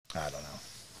I don't know.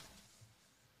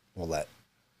 We'll let.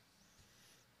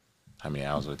 How many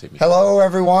hours would it take me? Hello,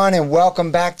 everyone, and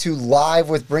welcome back to Live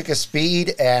with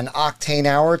Brinkofspeed and Octane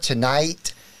Hour.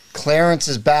 Tonight, Clarence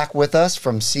is back with us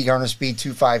from Speed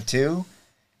 252.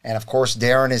 And, of course,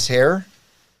 Darren is here.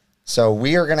 So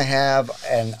we are going to have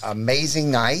an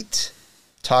amazing night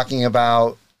talking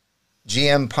about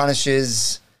GM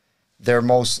punishes their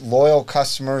most loyal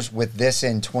customers with this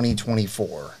in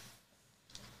 2024.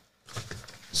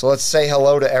 So let's say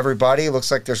hello to everybody. Looks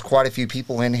like there's quite a few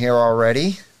people in here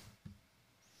already.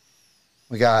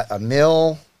 We got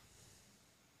Emil.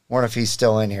 Wonder if he's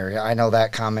still in here. I know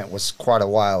that comment was quite a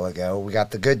while ago. We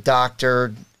got the Good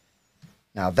Doctor.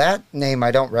 Now that name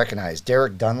I don't recognize.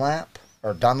 Derek Dunlap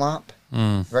or Dunlop.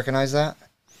 Recognize that?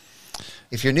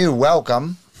 If you're new,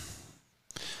 welcome.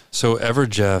 So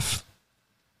Everjeff,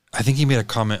 I think he made a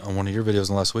comment on one of your videos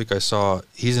last week. I saw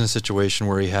he's in a situation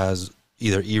where he has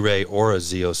either E-Ray or a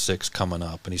Z06 coming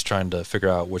up, and he's trying to figure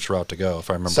out which route to go, if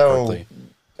I remember correctly.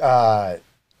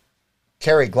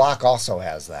 Kerry Glock also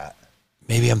has that.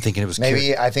 Maybe I'm thinking it was I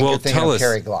think you're thinking of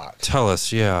Kerry Glock. Tell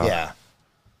us, yeah.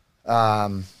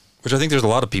 Yeah. Which I think there's a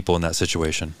lot of people in that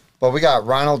situation. Well, we got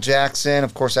Ronald Jackson.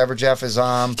 Of course, Everjeff is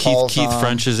on. Keith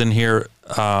French is in here.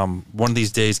 One of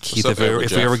these days, Keith, if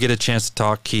we ever get a chance to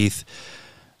talk, Keith,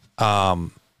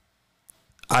 I'm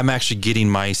actually getting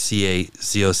my C8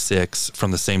 Z06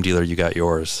 from the same dealer you got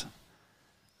yours.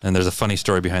 And there's a funny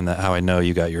story behind that, how I know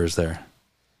you got yours there.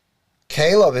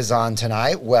 Caleb is on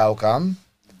tonight. Welcome.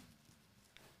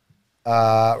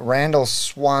 Randall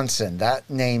Swanson. That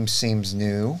name seems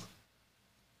new.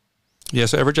 Yeah,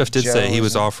 so Everjeff did say he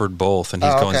was offered both, and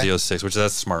he's going Z06, which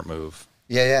that's a smart move.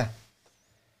 Yeah.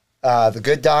 The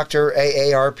Good Doctor,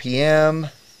 AARPM.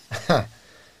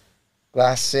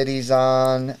 Glass City's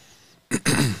on.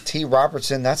 T.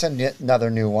 Robertson, that's another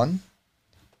new one.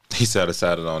 He said it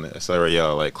on it. So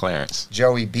yo, like Clarence.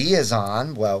 Joey B is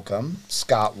on. Welcome.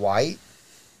 Scott White.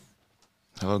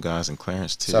 Hello, guys, and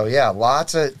Clarence too. So yeah,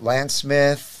 lots of Lance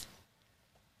Smith.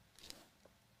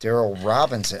 Daryl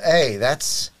Robinson. Hey,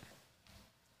 that's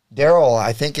Daryl.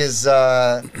 I think is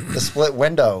the split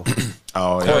window.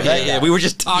 Oh yeah. We were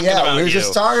just talking about you. Yeah, we were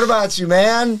just talking about you,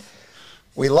 man.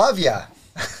 We love you.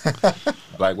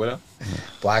 Black Widow.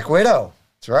 Black Widow.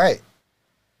 That's right.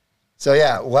 So,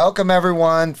 yeah, welcome,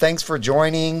 everyone. Thanks for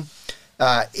joining.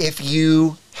 If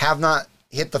you have not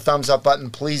hit the thumbs up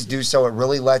button, please do so. It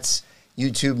really lets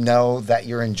YouTube know that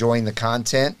you're enjoying the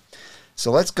content.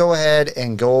 So let's go ahead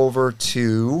and go over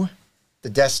to the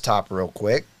desktop real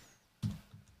quick.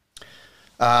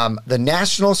 The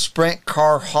National Sprint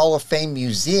Car Hall of Fame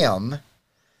Museum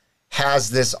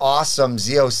has this awesome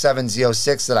Z07,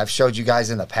 Z06 that I've showed you guys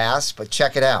in the past, but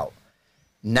check it out.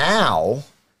 Now,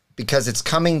 because it's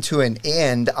coming to an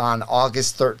end on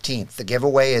August 13th, the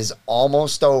giveaway is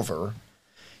almost over.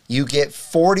 You get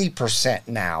 40%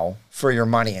 now for your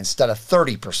money instead of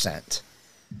 30%.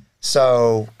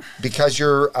 So, because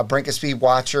you're a Brinkofspeed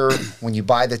watcher, when you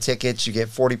buy the tickets, you get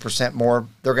 40% more.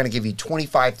 They're going to give you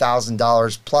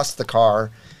 $25,000 plus the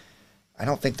car. I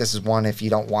don't think this is one if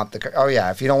you don't want the car. Oh, yeah.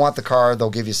 If you don't want the car,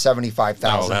 they'll give you $75,000.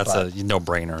 No, that's a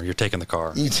no-brainer. You're taking the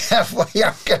car. You definitely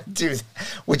are going to do that.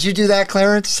 Would you do that,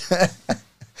 Clarence?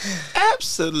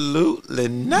 Absolutely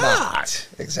not.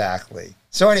 Exactly.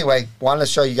 So anyway, wanted to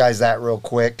show you guys that real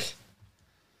quick.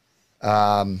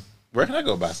 Where can I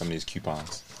go buy some of these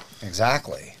coupons?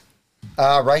 Exactly.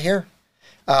 Right here.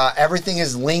 Everything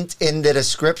is linked in the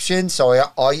description. So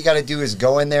all you got to do is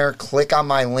go in there, click on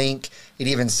my link. It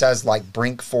even says like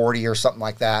Brink 40 or something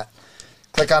like that.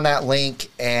 Click on that link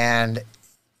and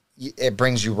it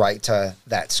brings you right to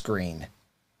that screen.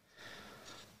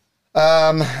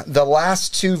 The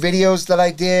last two videos that I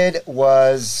did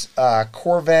was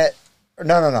Corvette.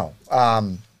 No.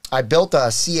 I built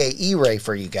a CA E-Ray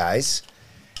for you guys.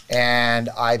 And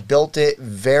I built it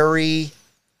very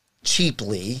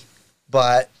cheaply,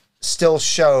 but still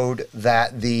showed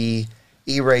that the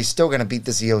E-Ray is still going to beat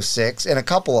the Z06 in a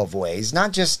couple of ways.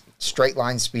 Not just straight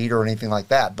line speed or anything like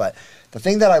that, but the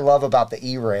thing that I love about the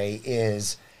E-Ray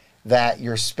is that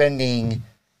you're spending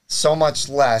so much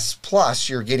less, plus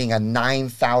you're getting a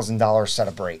 $9,000 set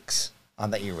of brakes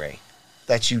on the E-Ray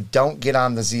that you don't get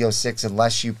on the Z06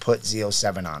 unless you put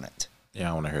Z07 on it.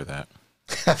 Yeah, I want to hear that.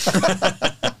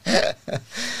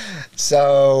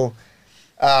 So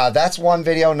that's one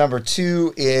video. Number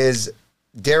two is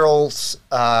Daryl's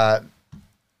car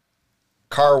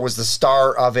was the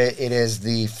star of it. It is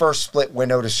the first split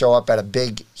window to show up at a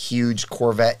big, huge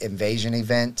Corvette invasion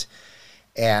event.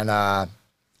 And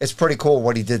it's pretty cool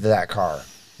what he did to that car.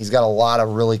 He's got a lot of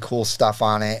really cool stuff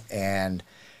on it. And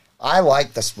I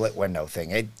like the split window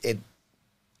thing.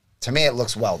 to me, it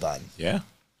looks well done. Yeah.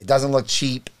 It doesn't look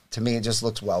cheap. To me, it just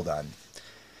looks well done.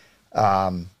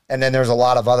 And then there's a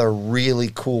lot of other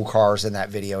really cool cars in that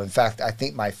video. In fact, I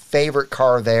think my favorite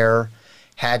car there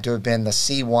had to have been the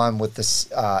C1 with the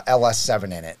LS7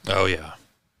 in it. Oh, yeah.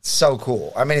 So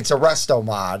cool. I mean, it's a resto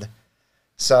mod,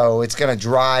 so it's going to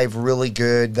drive really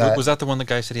good. Was that the one the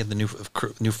guy said he had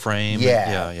the new frame?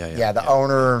 Yeah. Yeah, the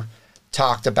owner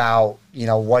talked about,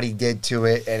 what he did to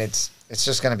it, and it's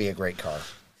just going to be a great car.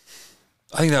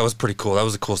 I think that was pretty cool. That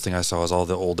was the coolest thing I saw, was all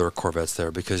the older Corvettes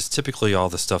there, because typically all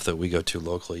the stuff that we go to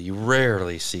locally, you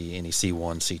rarely see any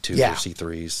C1, C2, or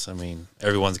C3s. I mean,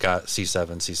 everyone's got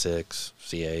C7, C6,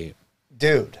 C8.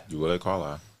 Dude. You will at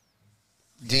Carlisle.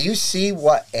 Do you see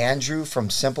what Andrew from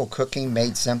Simple Cooking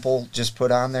Made Simple just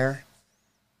put on there?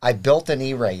 I built an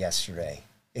E-Ray yesterday.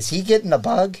 Is he getting the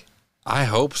bug? I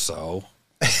hope so.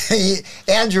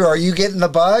 Andrew, are you getting the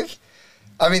bug?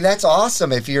 I mean, that's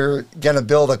awesome. If you're going to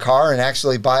build a car and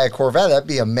actually buy a Corvette, that'd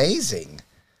be amazing.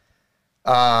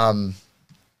 That's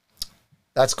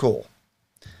cool.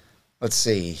 Let's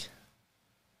see.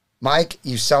 Mike,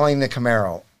 you selling the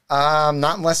Camaro?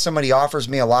 Not unless somebody offers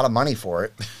me a lot of money for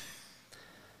it.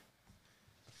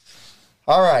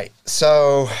 All right.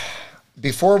 So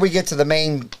before we get to the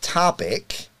main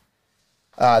topic,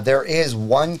 there is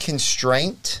one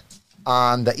constraint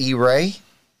on the E-Ray,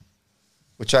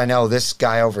 which I know this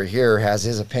guy over here has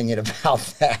his opinion about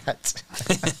that.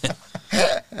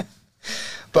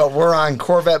 But we're on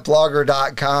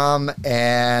CorvetteBlogger.com,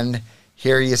 and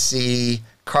here you see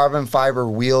carbon fiber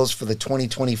wheels for the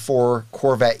 2024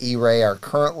 Corvette E-Ray are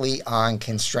currently on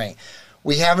constraint.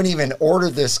 We haven't even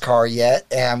ordered this car yet,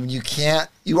 and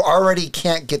you already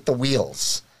can't get the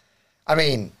wheels. I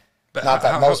mean, not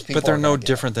that most people. But they're no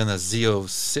different than a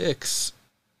Z06.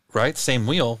 Right? Same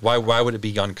wheel. Why would it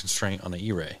be on constraint on the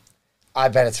E-Ray? I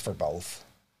bet it's for both.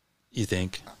 You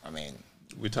think? I mean,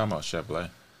 we're talking about Chevrolet.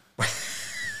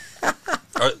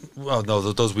 Well,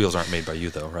 no, those wheels aren't made by you,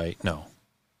 though, right? No.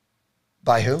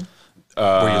 By who?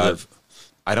 Where you live?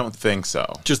 I don't think so.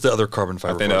 Just the other carbon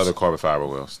fiber I think wheels. the other carbon fiber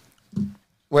wheels.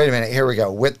 Wait a minute. Here we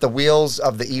go. With the wheels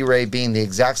of the E-Ray being the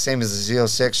exact same as the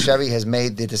Z06, Chevy has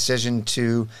made the decision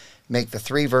to make the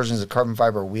 3 versions of carbon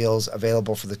fiber wheels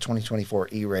available for the 2024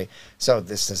 E-Ray. So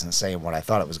this doesn't say what I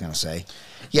thought it was going to say.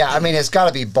 Yeah, I mean, it's got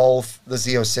to be both the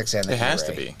Z06 and the E-Ray. It has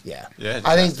to be. Yeah.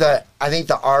 I think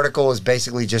the article is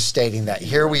basically just stating that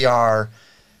here we are,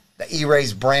 the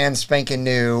E-Ray's brand spanking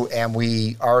new, and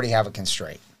we already have a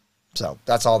constraint. So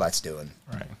that's all that's doing.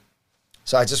 Right.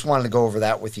 So I just wanted to go over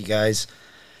that with you guys.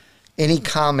 Any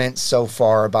comments so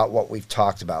far about what we've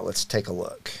talked about? Let's take a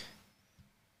look.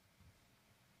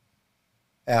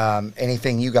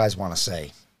 Anything you guys want to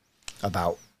say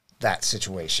about that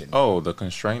situation? Oh, the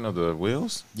constraint of the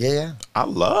wheels? Yeah. I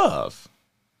love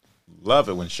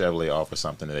it when Chevrolet offers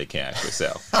something that they can't actually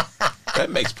sell.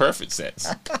 That makes perfect sense.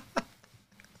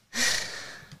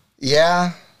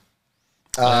 Yeah.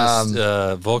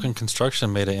 Vulcan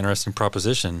Construction made an interesting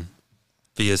proposition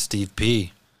via Steve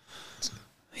P.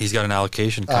 He's got an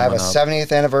allocation coming up. I have a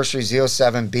 70th anniversary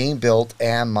Z07 being built,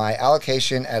 and my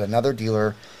allocation at another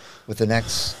dealer within the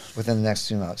next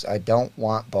 2 months. I don't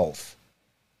want both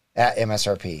at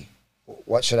MSRP.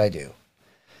 What should I do?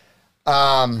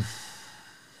 The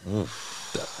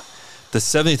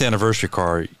 70th anniversary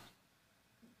car,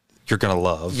 you're going to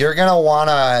love. You're going to want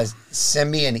to send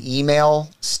me an email,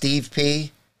 Steve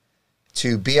P,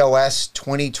 to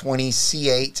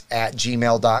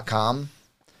bos2020c8@gmail.com,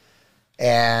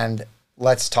 and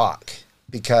let's talk,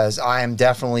 because I am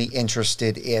definitely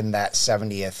interested in that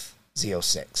 70th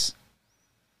Z06.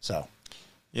 So,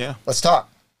 yeah, let's talk.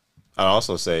 I'd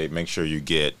also say make sure you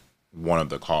get one of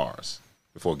the cars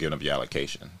before giving up your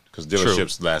allocation, because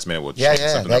dealerships last minute will change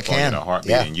something up on you in a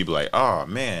heartbeat, and you'd be like, oh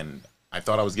man, I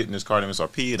thought I was getting this car at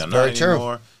MSRP and I'm not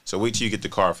anymore. So wait till you get the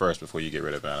car first before you get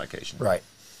rid of an allocation. Right.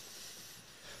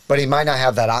 But he might not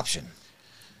have that option.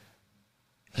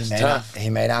 He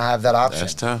may not have that option.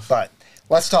 That's tough. But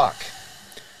let's talk.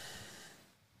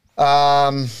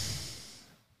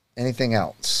 Anything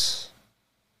else?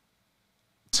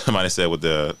 Somebody said with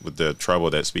the trouble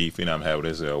that Speed Phenom had with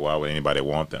Israel, why would anybody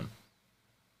want them?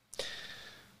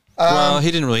 Well,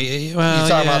 he didn't really. Well, you're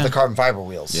talking about the carbon fiber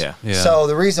wheels. Yeah. So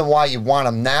the reason why you want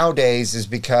them nowadays is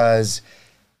because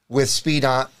with Speed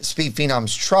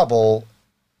Phenom's trouble,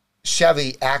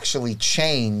 Chevy actually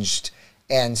changed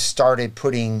and started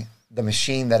putting the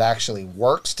machine that actually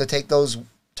works to take those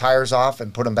tires off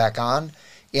and put them back on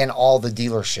in all the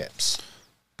dealerships.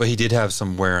 But he did have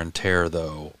some wear and tear,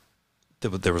 though.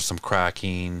 There was some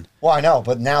cracking. Well, I know,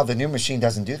 but now the new machine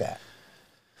doesn't do that.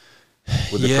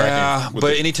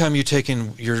 But anytime you're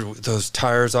taking those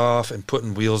tires off and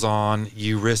putting wheels on,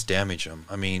 you risk damage them.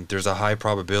 I mean, there's a high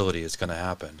probability it's going to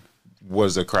happen.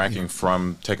 Was the cracking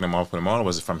from taking them off, putting them on, or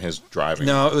was it from his driving?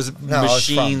 No, it was a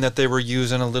machine that they were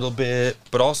using a little bit,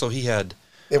 but also he had...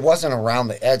 It wasn't around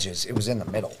the edges. It was in the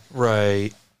middle.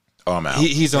 Right. Oh, I'm out.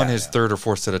 He's on his third or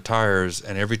fourth set of tires,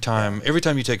 and every time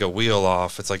you take a wheel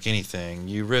off, it's like anything.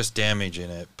 You risk damaging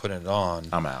it, putting it on.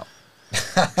 I'm out.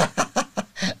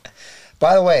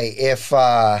 By the way, if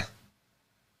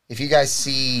you guys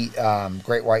see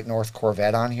Great White North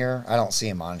Corvette on here, I don't see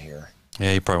him on here.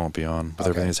 Yeah, he probably won't be on with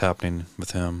everything that's happening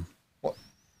with him.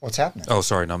 What's happening? Oh,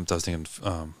 sorry. No, I was thinking...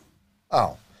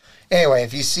 Anyway,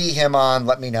 if you see him on,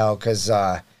 let me know, because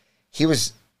he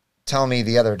was telling me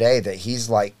the other day that he's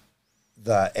like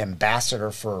the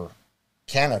ambassador for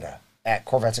Canada at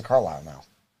Corvettes of Carlisle now.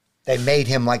 They made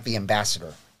him like the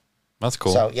ambassador. That's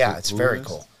cool. So, yeah, it's very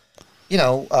cool. You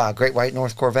know, Great White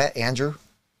North Corvette, Andrew.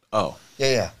 Oh.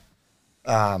 Yeah.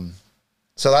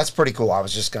 So that's pretty cool. I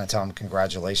was just going to tell him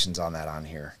congratulations on that on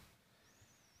here.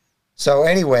 So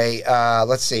anyway,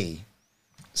 let's see.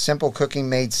 Simple cooking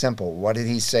made simple. What did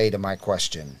he say to my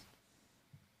question?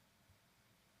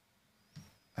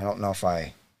 I don't know if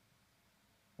I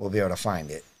will be able to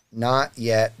find it. Not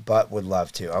yet, but would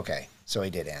love to. Okay, so he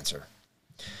did answer.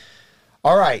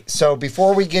 All right, so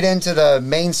before we get into the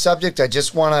main subject, I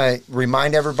just want to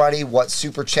remind everybody what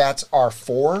Super Chats are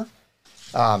for.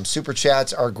 Super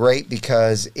Chats are great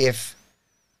because if,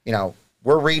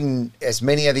 we're reading as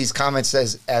many of these comments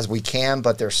as we can,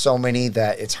 but there's so many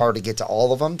that it's hard to get to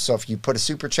all of them. So if you put a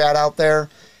Super Chat out there,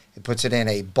 it puts it in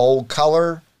a bold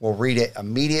color. We'll read it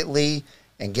immediately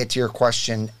and get to your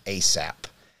question ASAP.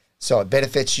 So it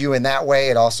benefits you in that way.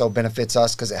 It also benefits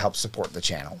us because it helps support the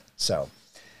channel. So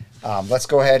let's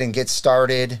go ahead and get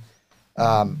started.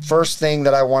 First thing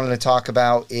that I wanted to talk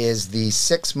about is the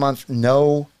 6-month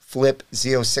no flip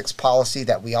Z06 policy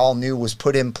that we all knew was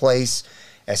put in place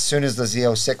as soon as the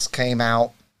Z06 came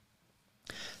out.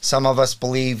 Some of us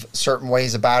believe certain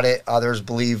ways about it. Others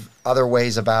believe other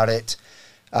ways about it.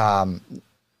 No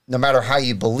matter how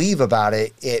you believe about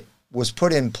it, it was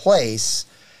put in place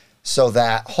so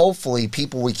that hopefully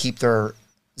people would keep their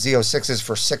Z06s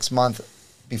for 6 months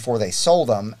before they sold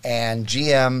them. And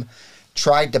GM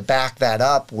tried to back that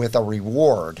up with a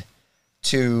reward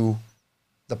to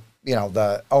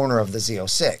the owner of the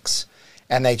Z06.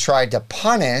 And they tried to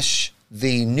punish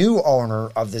the new owner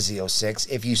of the Z06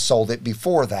 if you sold it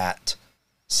before that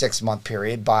 6-month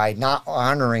period by not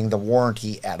honoring the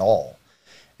warranty at all.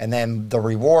 And then the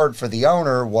reward for the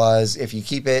owner was if you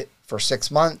keep it for 6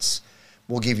 months,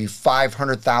 we'll give you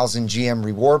 500,000 GM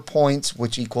reward points,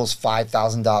 which equals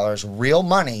 $5,000 real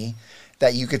money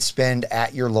that you could spend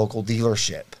at your local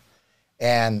dealership.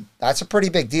 And that's a pretty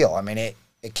big deal. I mean, it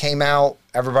came out,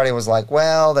 everybody was like,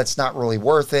 well, that's not really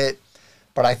worth it.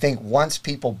 But I think once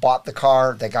people bought the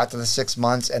car, they got to the 6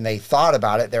 months and they thought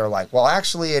about it, they were like, well,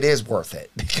 actually it is worth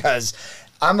it because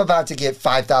I'm about to get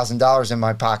 $5,000 in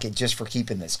my pocket just for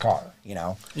keeping this car,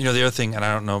 The other thing, and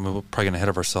I don't know, we're probably getting ahead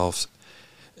of ourselves.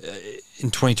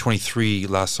 In 2023,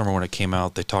 last summer when it came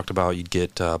out, they talked about you'd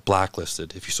get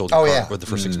blacklisted if you sold your car with the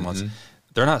first 6 months.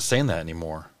 They're not saying that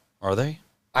anymore, are they?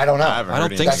 I don't know. I don't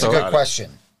think That's so. That's a good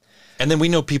question. And then we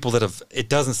know people that have, it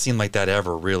doesn't seem like that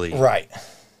ever really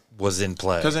was in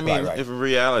play. Because, I mean, if in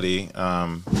reality,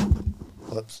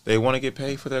 they want to get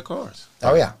paid for their cars.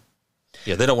 Oh, yeah.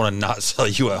 Yeah, they don't want to not sell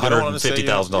you a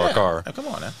 $150,000 car. Come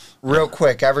on now. Real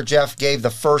quick, Everjeff gave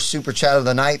the first super chat of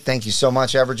the night. Thank you so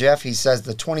much, Everjeff. He says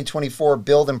the 2024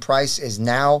 build and price is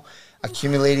now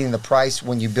accumulating the price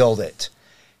when you build it.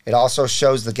 It also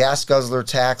shows the gas guzzler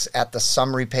tax at the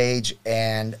summary page,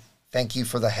 and thank you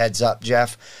for the heads up,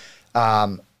 Jeff.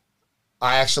 I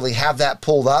actually have that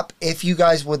pulled up. If you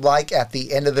guys would like, at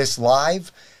the end of this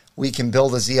live, we can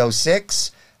build a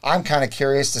Z06. I'm kind of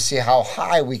curious to see how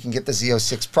high we can get the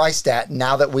Z06 priced at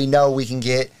now that we know we can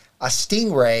get a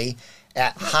Stingray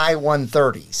at high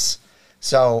 130s.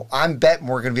 So I'm betting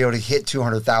we're going to be able to hit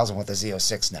 200,000 with the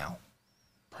Z06 now.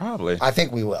 Probably. I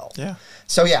think we will. Yeah.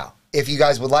 So yeah, if you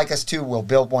guys would like us to, we'll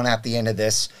build one at the end of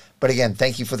this. But again,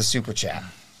 thank you for the super chat.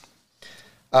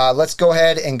 Let's go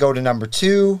ahead and go to number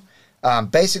 2.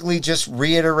 Basically just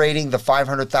reiterating the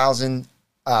 500,000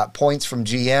 points from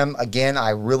GM. Again,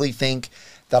 I really think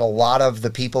that a lot of the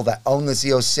people that own the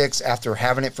Z06 after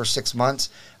having it for 6 months,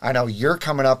 I know you're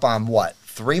coming up on what,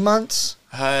 3 months?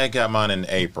 I got mine in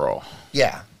April.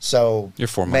 Yeah. So you're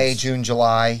 4 months. May, June,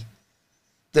 July.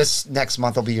 This next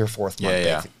month will be your 4th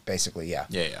month, basically. Yeah.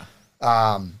 Yeah.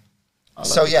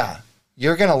 So yeah,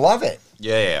 you're going to love it.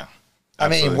 Yeah.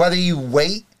 Absolutely. I mean, whether you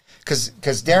wait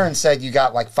because Darren said you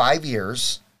got like 5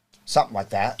 years, something like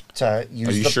that, to use.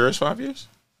 Are you sure it's 5 years?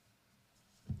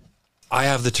 I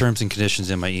have the terms and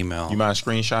conditions in my email. You mind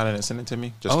screenshotting it and sending it to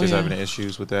me? Just in case I have any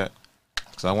issues with that?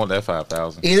 Because I want that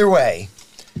 5,000. Either way,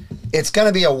 it's going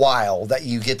to be a while that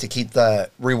you get to keep the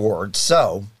reward.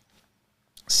 So,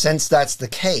 since that's the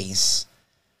case,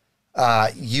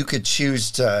 you could choose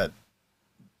to,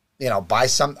 buy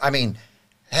some. I mean,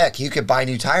 heck, you could buy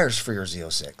new tires for your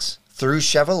Z06 through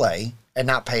Chevrolet and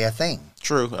not pay a thing.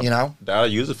 True. I'll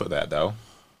use it for that, though.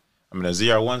 I mean, the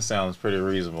ZR1 sounds pretty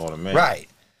reasonable to me. Right.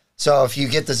 So if you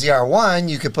get the ZR1,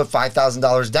 you could put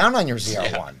 $5,000 down on your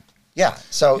ZR1. Yeah.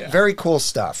 So very cool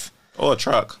stuff. Or a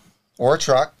truck.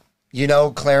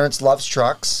 Clarence loves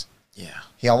trucks. Yeah.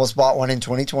 He almost bought one in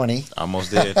 2020. Almost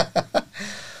did.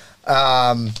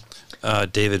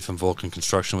 David from Vulcan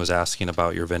Construction was asking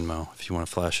about your Venmo, if you want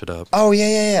to flash it up. Oh,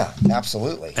 yeah.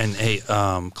 Absolutely. And hey,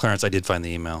 Clarence, I did find the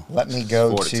email. Let me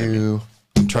go to...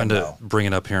 I'm trying to bring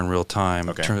it up here in real time.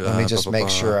 Okay. Let me just make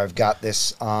sure I've got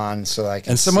this on so I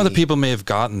can And some other people may have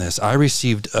gotten this. I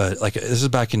received, this is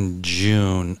back in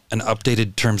June, an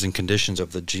updated terms and conditions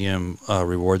of the GM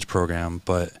rewards program,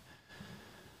 but...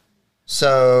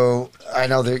 So, I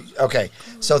know okay.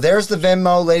 So, there's the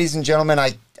Venmo, ladies and gentlemen.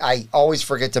 I always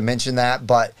forget to mention that,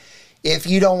 but if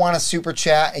you don't want to super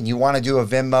chat and you want to do a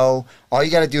Venmo, all you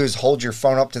got to do is hold your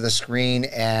phone up to the screen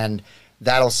and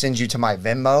that'll send you to my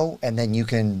Venmo, and then you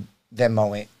can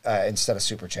Venmo instead of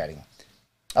super chatting.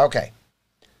 Okay.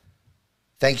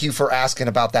 Thank you for asking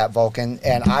about that, Vulcan.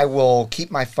 And I will keep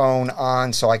my phone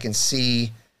on so I can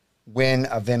see when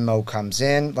a Venmo comes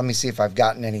in. Let me see if I've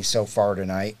gotten any so far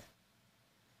tonight.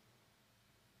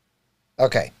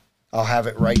 Okay. I'll have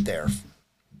it right there.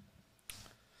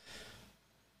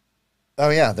 Oh,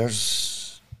 yeah.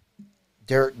 There's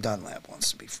Derek Dunlap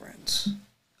wants to be friends.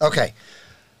 Okay.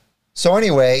 So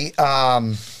anyway,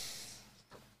 I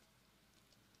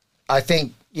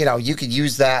think, you could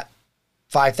use that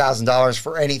 $5,000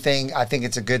 for anything. I think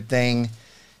it's a good thing.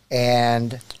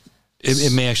 And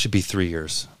it may actually be 3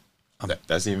 years. I'm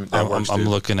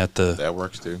looking at that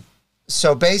works too.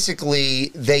 So basically,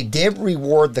 they did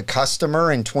reward the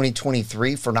customer in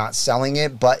 2023 for not selling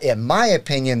it. But in my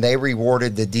opinion, they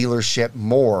rewarded the dealership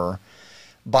more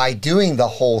by doing the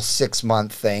whole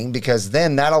 6-month thing, because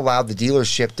then that allowed the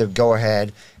dealership to go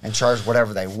ahead and charge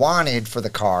whatever they wanted for the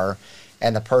car,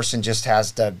 and the person just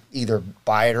has to either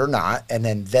buy it or not, and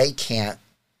then they can't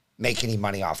make any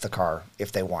money off the car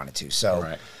if they wanted to.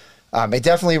 So it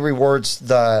definitely rewards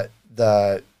the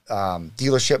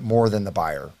dealership more than the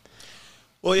buyer.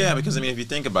 Well, yeah, because, if you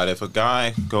think about it, if a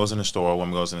guy goes in a store, a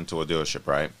woman goes into a dealership,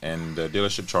 right, and the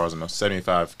dealership charges them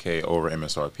 $75K over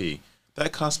MSRP,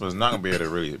 that customer is not going to be able to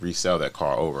really resell that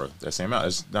car over that same amount.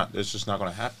 It's just not going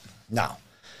to happen. No.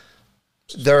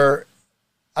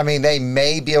 They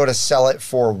may be able to sell it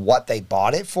for what they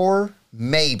bought it for,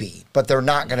 maybe, but they're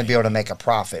not going to be able to make a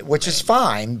profit, which is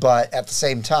fine, but at the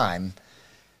same time,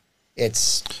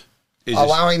 it's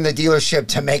allowing the dealership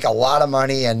to make a lot of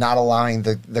money and not allowing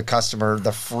the customer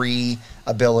the free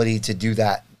ability to do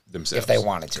that themselves if they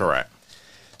wanted to. Correct.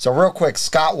 So real quick,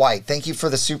 Scott White, thank you for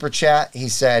the super chat. He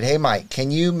said, hey, Mike, can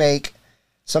you make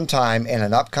some time in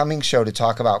an upcoming show to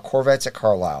talk about Corvettes at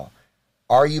Carlisle?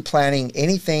 Are you planning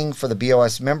anything for the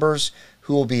BOS members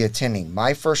who will be attending?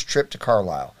 My first trip to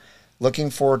Carlisle.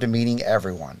 Looking forward to meeting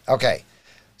everyone. Okay,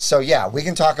 so yeah, we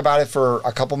can talk about it for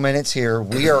a couple minutes here.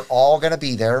 We are all going to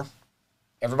be there.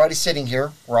 Everybody's sitting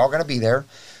here. We're all going to be there.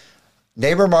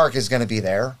 Neighbor Mark is going to be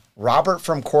there. Robert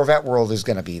from Corvette World is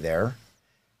going to be there.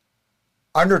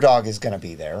 Underdog is going to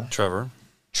be there.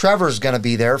 Trevor's going to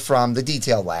be there from the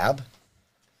Detail Lab.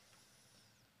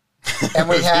 And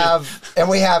we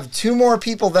have 2 more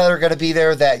people that are going to be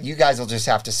there that you guys will just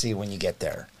have to see when you get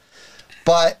there.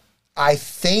 But I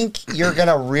think you're going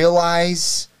to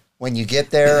realize when you get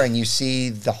there and you see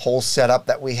the whole setup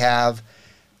that we have,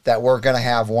 that we're going to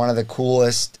have one of the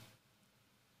coolest,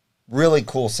 really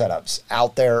cool setups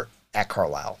out there at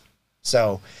Carlisle.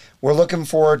 So we're looking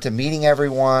forward to meeting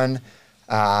everyone.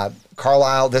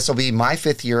 Carlisle, this will be my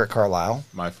 5th year at Carlisle.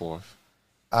 My 4th.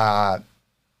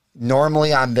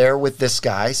 Normally I'm there with this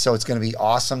guy, so it's going to be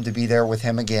awesome to be there with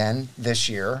him again this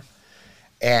year.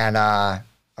 And,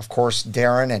 of course,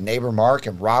 Darren and Neighbor Mark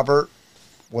and Robert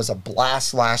was a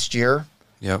blast last year.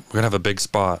 Yep, we're going to have a big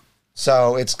spot.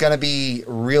 So it's going to be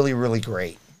really, really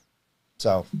great.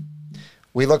 So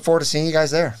we look forward to seeing you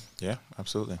guys there. Yeah,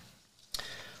 absolutely.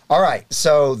 All right,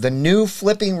 so the new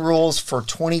flipping rules for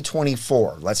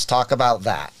 2024. Let's talk about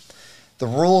that. The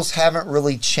rules haven't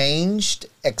really changed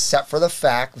except for the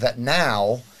fact that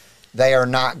now they are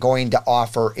not going to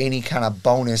offer any kind of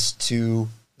bonus to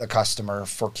the customer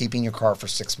for keeping your car for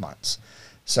 6 months.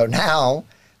 So now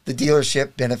the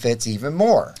dealership benefits even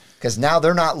more because now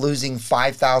they're not losing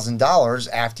 $5,000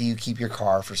 after you keep your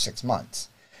car for 6 months.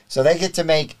 So they get to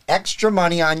make extra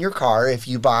money on your car if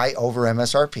you buy over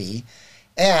MSRP,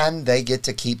 and they get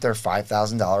to keep their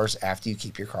 $5,000 after you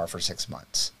keep your car for 6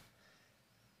 months.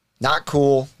 Not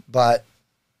cool, but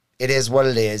it is what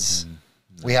it is.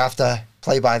 We have to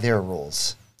play by their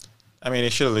rules. I mean, they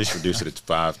should at least reduce it to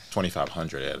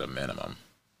 $2,500 at a minimum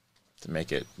to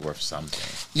make it worth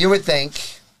something. You would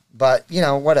think, but,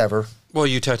 whatever. Well,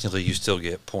 you still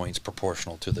get points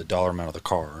proportional to the dollar amount of the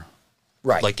car.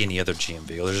 Right. Like any other GM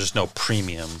vehicle. There's just no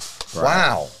premium. Right.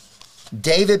 Wow.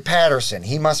 David Patterson.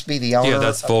 He must be the owner. Yeah,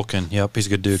 that's Vulcan. Yep, he's a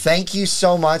good dude. Thank you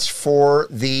so much for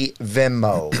the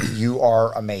Venmo. You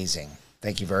are amazing.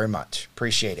 Thank you very much.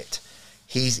 Appreciate it.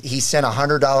 He sent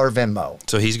 $100 Venmo.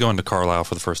 So he's going to Carlisle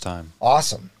for the first time.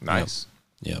 Awesome. Nice.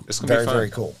 Yeah. It's going to be fun. Very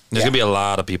cool. There's going to be a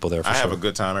lot of people there for I sure. have a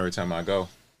good time every time I go.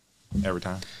 Every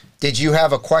time. Did you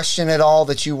have a question at all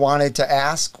that you wanted to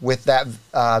ask with that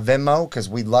Venmo? Because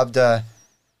we'd love to,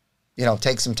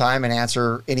 take some time and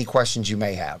answer any questions you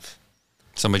may have.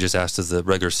 Somebody just asked, does the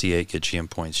regular C8 get GM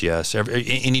points? Yes.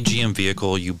 Any GM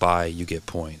vehicle you buy, you get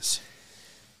points.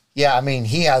 Yeah, I mean,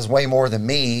 he has way more than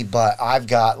me, but I've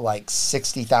got like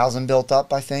 60,000 built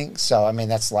up, I think. So, I mean,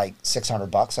 that's like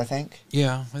 $600, I think.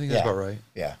 Yeah, I think that's about right.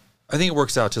 Yeah. I think it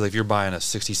works out to, like, if you're buying a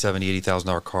 $60,000, $70,000,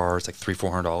 $80,000 car, it's like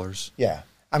 $300-$400. Yeah.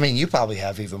 I mean, you probably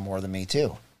have even more than me,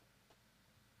 too.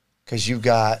 Because you've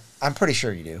got, I'm pretty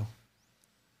sure you do.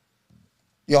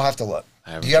 You'll have to look.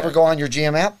 Do you ever go on your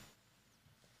GM app?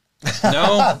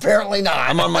 No. Apparently not.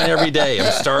 I'm on mine every day.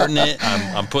 I'm starting it.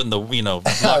 I'm putting the, locking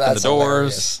the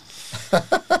doors.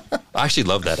 I actually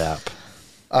love that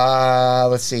app.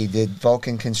 Let's see. Did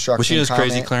Vulcan Construction Which is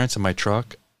crazy, Clarence, in my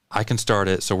truck? I can start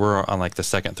it. So we're on like the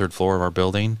second, third floor of our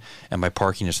building, and my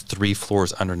parking is 3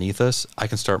 floors underneath us. I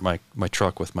can start my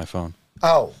truck with my phone.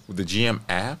 Oh. With the GM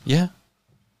app? Yeah.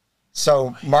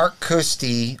 So Mark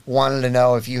Kusti wanted to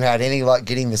know if you had any luck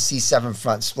getting the C7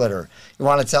 front splitter. You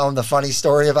want to tell him the funny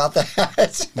story about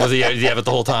that? Did he have it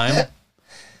the whole time?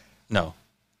 No.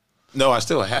 No, I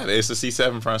still have it. It's a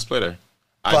C7 front splitter.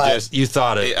 You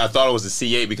thought it. I thought it was a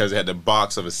C8 because it had the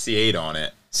box of a C8 on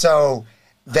it. So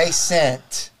they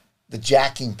sent the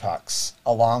jacking pucks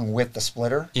along with the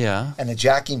splitter. Yeah. And the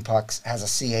jacking pucks has a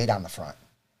C8 on the front.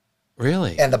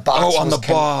 Really? And the box on the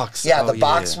box. Yeah, the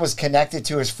box was connected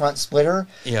to his front splitter.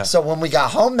 Yeah. So when we got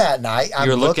home that night, I'm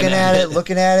looking at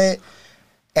it,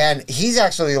 and he's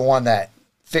actually the one that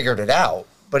figured it out.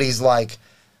 But he's like,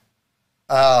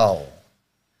 oh,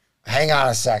 hang on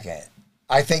a second.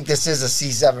 I think this is a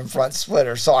C7 front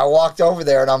splitter. So I walked over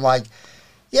there, and I'm like,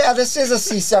 yeah, this is a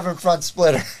C7 front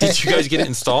splitter. Did you guys get it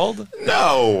installed?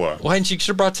 No. Why didn't you? Should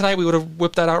have brought tonight. We would have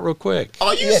whipped that out real quick.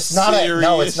 Are you serious?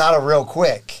 No, it's not a real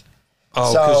quick.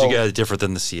 Oh, because you got it different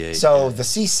than the C8. So the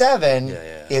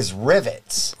C7 is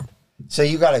rivets. So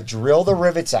you got to drill the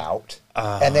rivets out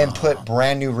and then put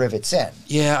brand new rivets in.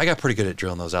 Yeah, I got pretty good at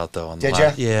drilling those out, though. Did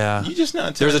you? Yeah. You just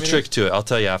not telling There's a trick to it. I'll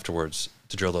tell you afterwards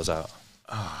to drill those out.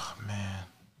 Oh, man.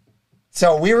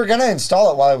 So we were going to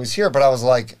install it while I was here, but I was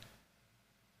like...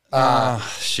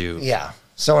 shoot. Yeah.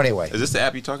 So anyway. Is this the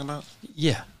app you're talking about?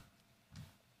 Yeah.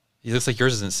 It looks like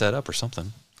yours isn't set up or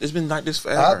something. It's been like this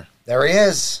forever. There he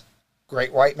is.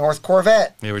 Great White North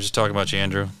Corvette. Yeah, we're just talking about you,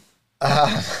 Andrew.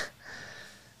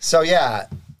 So, yeah,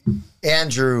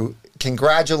 Andrew,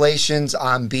 congratulations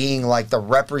on being like the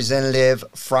representative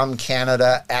from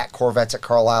Canada at Corvettes at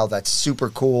Carlisle. That's super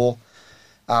cool.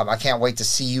 I can't wait to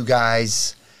see you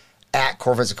guys at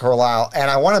Corvettes at Carlisle. And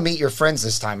I want to meet your friends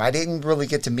this time. I didn't really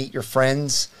get to meet your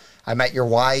friends. I met your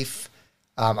wife.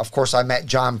 Of course, I met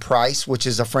John Price, which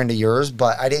is a friend of yours,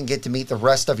 but I didn't get to meet the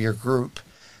rest of your group.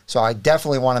 So I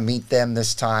definitely want to meet them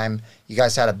this time. You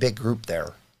guys had a big group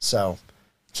there. So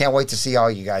can't wait to see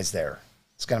all you guys there.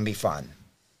 It's going to be fun.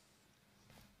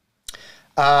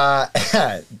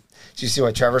 Did you see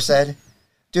what Trevor said?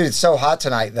 Dude, it's so hot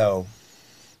tonight, though.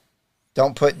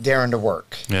 Don't put Darren to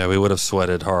work. Yeah, we would have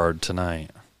sweated hard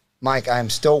tonight. Mike, I'm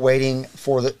still waiting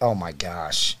for the... Oh, my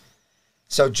gosh.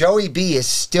 So Joey B is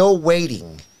still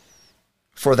waiting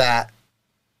for that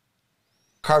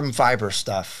carbon fiber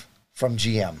stuff from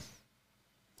GM.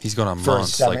 He's going on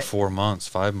months, like 4 months,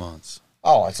 5 months.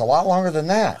 Oh, it's a lot longer than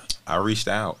that. I reached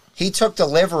out. He took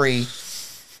delivery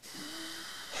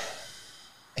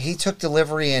in,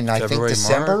 February, I think,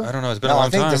 December. March? I don't know. It's been a long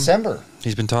time. I think December.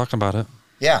 He's been talking about it.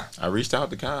 Yeah. I reached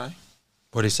out to Kai.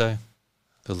 What did he say?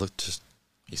 It looked just...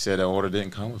 He said the order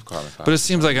didn't come with carbon fiber. But it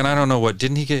seems like, and I don't know what,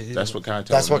 didn't he get... That's what Kai told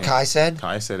me. That's what Kai said?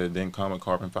 Kai said it didn't come with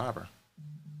carbon fiber.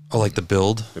 Oh, like the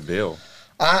build? The bill.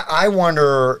 I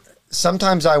wonder,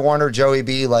 sometimes I wonder, Joey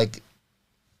B, like,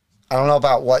 I don't know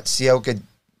about what Sioka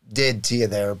did to you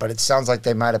there, but it sounds like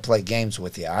they might have played games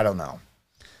with you. I don't know.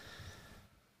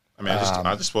 I mean,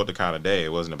 I just bought the car today.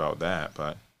 It wasn't about that,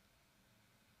 but.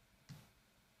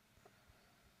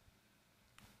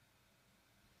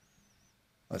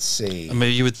 Let's see. I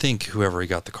mean, you would think whoever he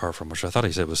got the car from, which I thought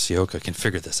he said was Sioka, can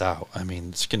figure this out. I mean,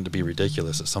 it's going to be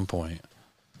ridiculous at some point.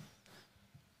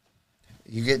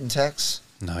 You getting texts?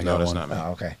 No, I got that's one. not me.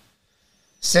 Oh, okay.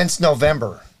 Since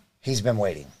November, he's been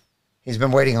waiting. He's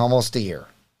been waiting almost a year.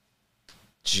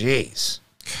 Jeez.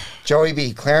 Joey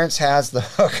B, Clarence has the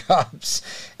hookups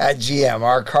at GM.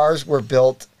 Our cars were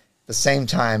built the same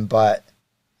time, but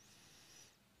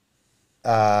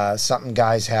something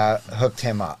guys have hooked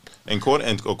him up. And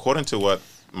according to what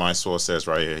my source says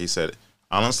right here, he said,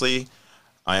 honestly,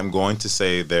 I am going to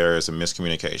say there is a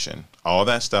miscommunication. All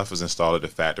that stuff is installed at the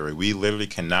factory. We literally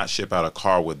cannot ship out a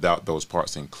car without those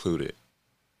parts included.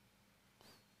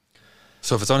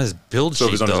 So if it's on his build sheet, So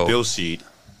if it's on his build sheet,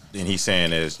 then he's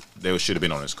saying they should have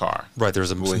been on his car. Right,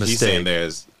 there's a mistake. He's saying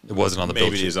it wasn't on the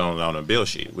build sheet. Maybe it's on the build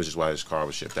sheet, which is why his car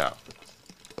was shipped out.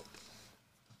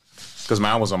 Because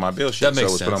mine was on my build sheet, so it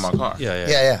was put on my car.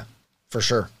 Yeah, for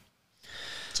sure.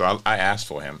 So I asked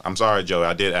for him. I'm sorry, Joey.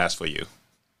 I did ask for you.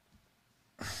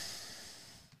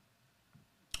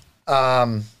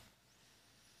 Yeah,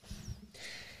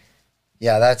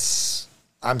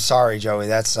 I'm sorry, Joey.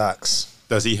 That sucks.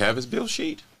 Does he have his build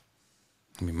sheet?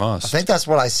 He must. I think that's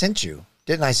what I sent you.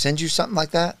 Didn't I send you something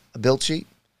like that? A build sheet?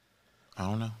 I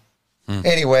don't know.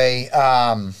 Anyway,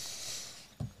 I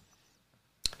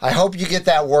hope you get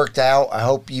that worked out. I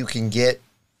hope you can get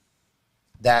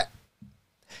that,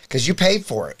 because you paid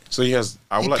for it. So he has.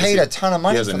 He paid a ton of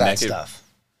money for that stuff.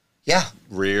 Yeah.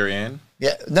 Rear end?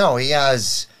 Yeah. No, he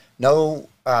has no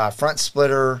front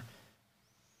splitter.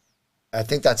 I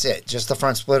think that's it. Just the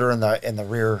front splitter and the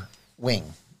rear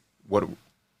wing. What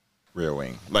rear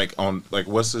wing? What's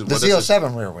the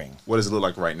Z07 rear wing? What does it look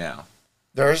like right now?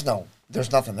 There's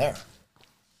nothing there.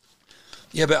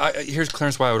 Yeah, but here's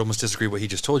Clarence why I would almost disagree with what he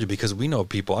just told you, because I know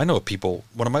people,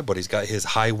 one of my buddies got his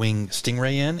high wing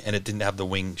Stingray in, and it didn't have the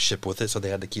wing shipped with it, so they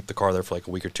had to keep the car there for like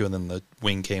a week or two, and then the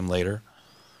wing came later.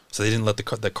 So they didn't let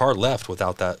the car left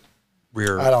without that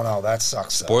rear. I don't know. That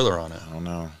sucks. Spoiler on it. I don't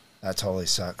know. That totally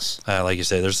sucks. Like you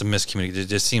say, there's some miscommunication. It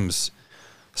just seems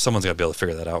someone's got to be able to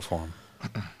figure that out for him.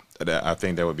 I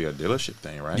think that would be a dealership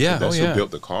thing, right? Yeah, that's who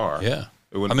built the car. Yeah.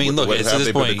 I mean, look, at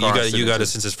this point, you got to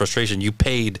sense his frustration. You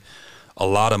paid a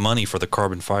lot of money for the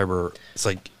carbon fiber. It's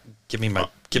like, give me my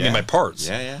parts.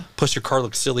 Yeah. Plus, your car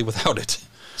looks silly without it.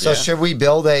 So should we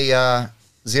build a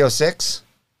Z06?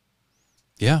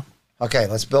 Yeah. Okay,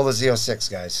 let's build a Z06,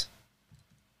 guys.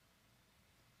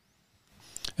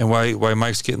 And while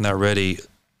Mike's getting that ready,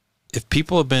 if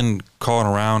people have been calling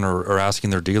around or asking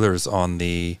their dealers on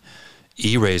the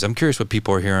E-Rays, I'm curious what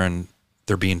people are hearing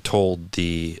they're being told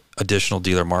the additional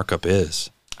dealer markup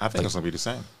is. I think it's going to be the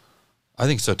same. I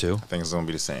think so too. I think it's going to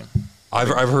be the same. I've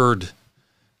heard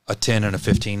a 10 and a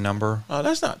 15 number. Oh,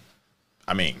 that's not.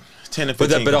 I mean, 10 and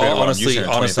 15. But honestly,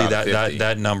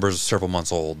 that number's several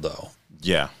months old though.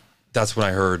 Yeah. That's what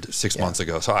I heard 6 months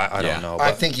ago. So I don't know.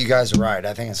 I think you guys are right.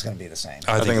 I think it's going to be the same.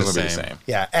 I think it's going to be the same.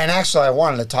 Yeah, and actually, I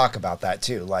wanted to talk about that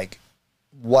too, like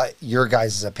what your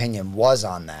guys' opinion was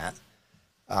on that.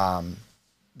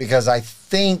 Because I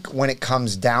think when it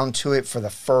comes down to it, for the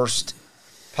first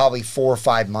probably 4 or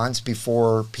 5 months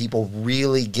before people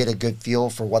really get a good feel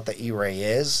for what the E-Ray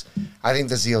is, I think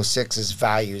the Z06's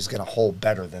value is going to hold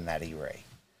better than that E-Ray.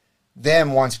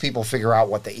 Then once people figure out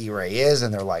what the E-Ray is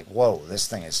and they're like, whoa, this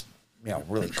thing is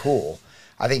really cool,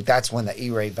 I think that's when the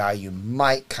E-Ray value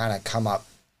might kind of come up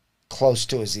close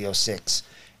to a Z06,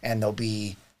 and they'll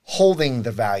be holding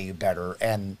the value better,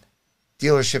 and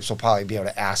dealerships will probably be able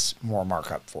to ask more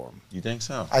markup for them. You think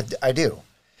so? I do.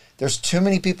 There's too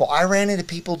many people. I ran into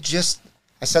people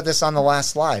I said this on the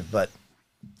last live, but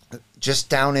just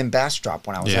down in Bastrop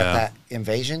when I was at that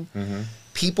invasion,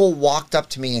 people walked up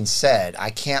to me and said, I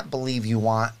can't believe you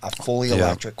want a fully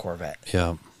electric Corvette.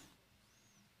 Yeah.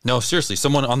 No, seriously.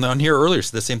 Someone on here earlier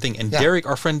said the same thing. And Derek,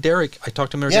 our friend Derek, I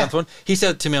talked to him on the phone. He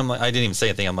said to me, I didn't even say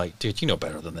anything. I'm like, dude, you know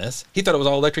better than this. He thought it was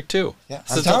all electric too. Yeah.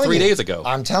 Since 3 days ago.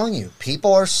 I'm telling you,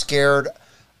 people are scared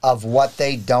of what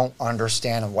they don't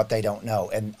understand and what they don't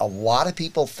know. And a lot of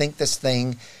people think this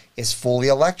thing is fully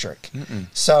electric.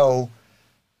 So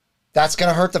that's going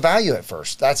to hurt the value at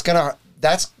first. That's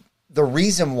the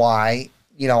reason why,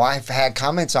 I've had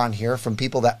comments on here from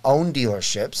people that own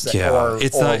dealerships.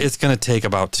 It's going to take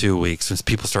about 2 weeks since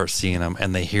people start seeing them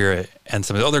and they hear it. And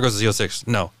somebody, there goes the Z06.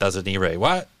 No, that's an E-Ray.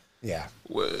 What? Yeah.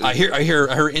 I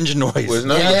hear engine noise.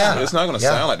 Well, it's not going to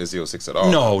sound like the Z06 at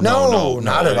all. No,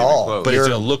 not at all. But it's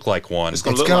going to look like one. It's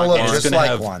going to look just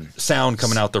like one. Sound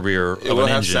coming out the rear of an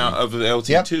engine. Sound of the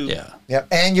LT2. Yep.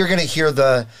 And you're going to hear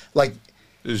the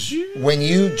when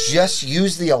you just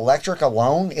use the electric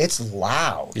alone, it's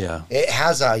loud. Yeah. It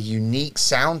has a unique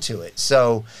sound to it.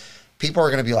 So people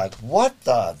are going to be like, "What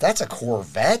the? That's a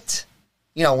Corvette?"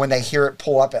 You know, when they hear it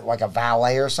pull up at like a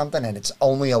valet or something, and it's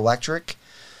only electric.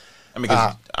 I mean,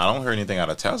 I don't hear anything out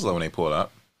of Tesla when they pull it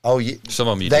up. Oh, some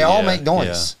of them they all make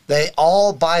noise. Yeah. They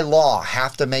all, by law,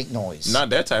 have to make noise.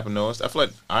 Not that type of noise. I feel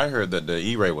like I heard that the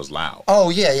E-Ray was loud. Oh,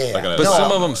 yeah. Like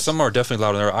but some are definitely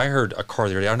loud in there. I heard a car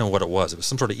the other day. I don't know what it was. It was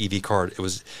some sort of EV car. It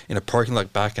was in a parking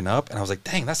lot backing up, and I was like,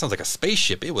 dang, that sounds like a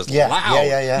spaceship. It was loud.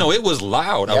 Yeah. No, it was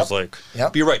loud. I was like,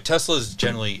 but you're right. Teslas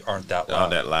generally aren't that loud. Not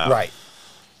that loud. Right.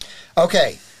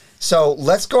 Okay. So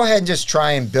let's go ahead and just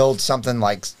try and build something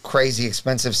like crazy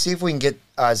expensive. See if we can get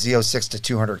Z06 to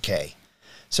 200K.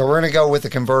 So we're going to go with the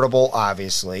convertible,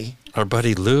 obviously. Our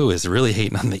buddy Lou is really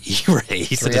hating on the E-Ray.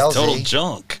 He said it's total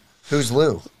junk. Who's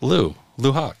Lou? Lou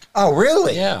Hawk. Oh,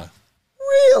 really? Yeah.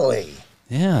 Really?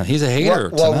 Yeah, he's a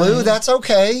hater. Well, Lou, that's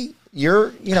okay.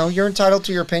 You're entitled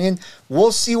to your opinion.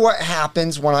 We'll see what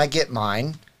happens when I get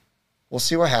mine. We'll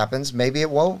see what happens. Maybe it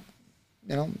won't.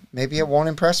 Maybe it won't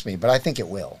impress me, but I think it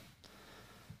will.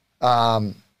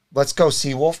 Let's go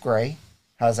Seawolf Gray.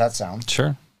 How does that sound?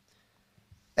 Sure.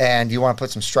 And you want to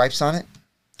put some stripes on it?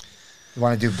 You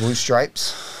want to do blue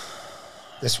stripes?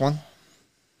 This one?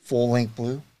 Full length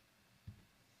blue?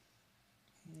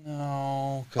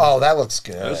 No. Oh, that looks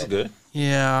good. That looks good.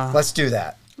 Yeah. Let's do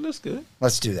that. Looks good.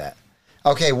 Let's do that.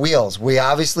 Okay, wheels. We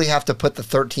obviously have to put the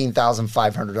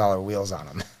 $13,500 wheels on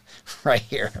them. Right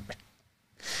here.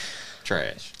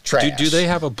 Trash. Do they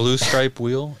have a blue stripe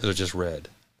wheel? Or is it just red?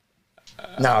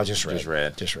 No, just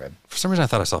red. Just red. For some reason, I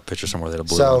thought I saw a picture somewhere that had a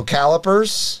blue. So one.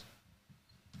 calipers,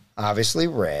 obviously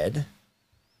red.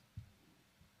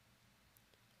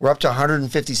 We're up to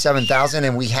 157,000,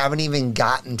 and we haven't even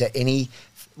gotten to any.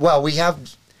 Well, we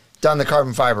have done the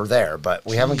carbon fiber there, but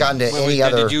we haven't gotten to any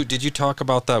other. Did you talk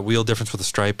about that wheel difference with the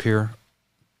stripe here?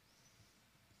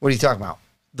 What are you talking about?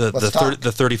 The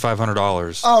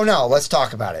 $3,500. Oh no, let's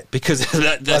talk about it because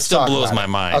that still blows my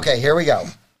mind. Okay, here we go.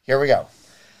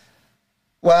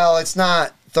 Well, it's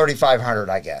not 3,500,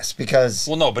 I guess, because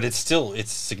no, but it's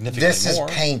significantly this more.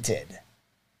 is painted.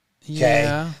 Okay?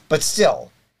 Yeah, but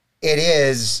still, it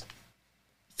is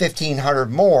 1,500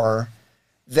 more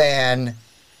than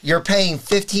you're paying.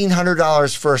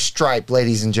 $1,500 for a stripe,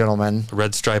 ladies and gentlemen. The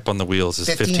red stripe on the wheels is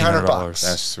 $1,500.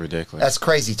 That's ridiculous. That's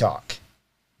crazy talk.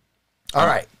 All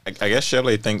right. I guess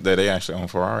Chevrolet think that they actually own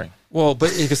Ferrari. Well, but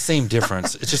it's the same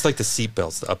difference. It's just like the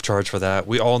seatbelts, the upcharge for that.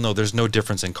 We all know there's no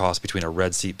difference in cost between a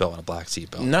red seatbelt and a black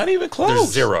seatbelt. Not even close.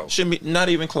 There's zero. Shouldn't be, not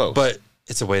even close. But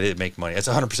it's a way to make money. It's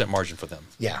 100% margin for them.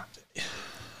 Yeah.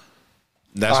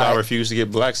 That's why I refuse to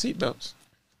get black seatbelts.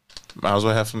 Might as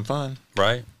well have some fun.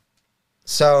 Right.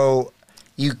 So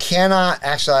you cannot,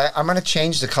 actually, I'm going to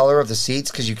change the color of the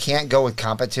seats because you can't go with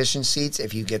competition seats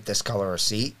if you get this color of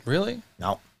seat. Really?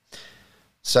 No.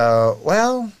 So,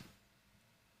 well,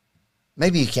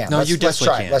 maybe you can. No, you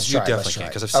definitely can. Let's try. You definitely can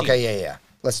because I've seen. Okay, yeah.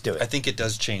 Let's do it. I think it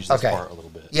does change this part a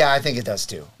little bit. Yeah, I think it does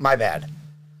too. My bad.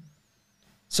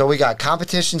 So we got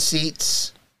competition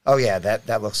seats. Oh yeah,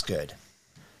 that looks good.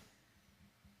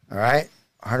 All right,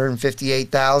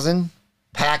 158,000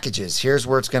 packages. Here's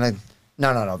where it's gonna.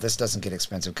 No. This doesn't get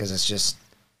expensive because it's just.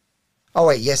 Oh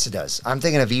wait, yes it does. I'm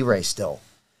thinking of E-Ray still.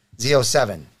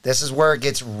 Z07. This is where it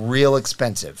gets real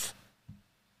expensive.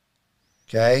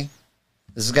 Okay.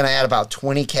 This is going to add about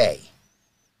 20K.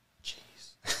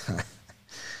 Jeez.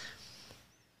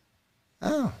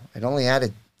 Oh, it only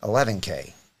added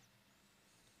 11K.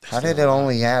 How did it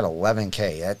only add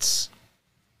 11K?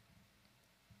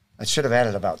 That should have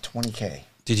added about 20K.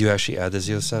 Did you actually add the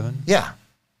Z07? Yeah.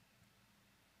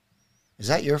 Is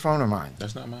that your phone or mine?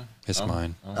 That's not mine. It's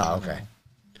mine. Oh, okay.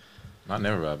 Mine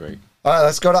never vibrate. All right,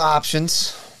 let's go to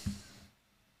options.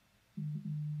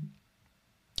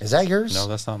 Is that yours? No,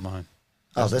 that's not mine.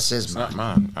 Oh, this is mine. It's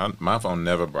not mine. My phone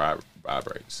never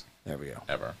vibrates. There we go.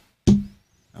 Ever.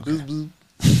 Okay.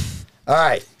 All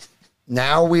right.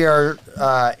 Now we are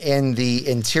in the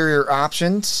interior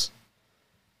options,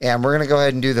 and we're going to go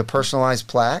ahead and do the personalized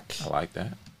plaque. I like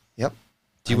that. Yep.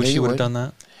 Do you wish you would have done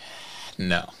that?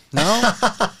 No. No?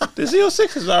 The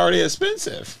Z06 is already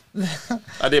expensive.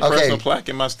 I did personal plaque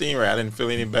in my Steam Ray. I didn't feel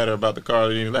any better about the car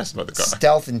or any less about the car.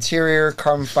 Stealth interior,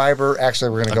 carbon fiber.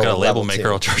 Actually, we're going to go with a label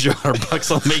maker. I'll charge you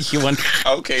 $100. I'll make you one.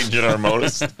 Okay, General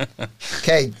Motors.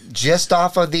 Okay, just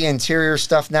off of the interior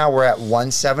stuff now, we're at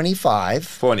 175.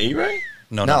 For an E-Ray?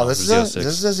 No. This is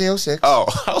a Z06. Oh,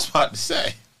 I was about to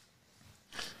say.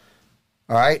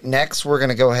 All right. Next, we're going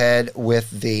to go ahead with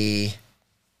the.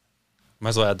 Might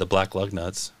as well add the black lug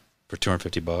nuts for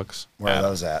 $250. Where are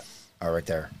those at? Oh, right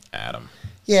there. Adam.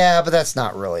 Yeah, but that's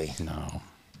not really. No.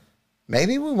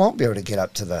 Maybe we won't be able to get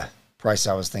up to the price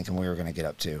I was thinking we were going to get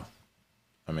up to.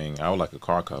 I mean, I would like a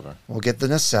car cover. We'll get the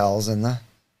nacelles in the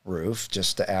roof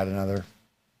just to add another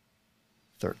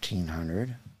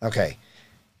 $1,300. Okay.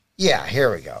 Yeah,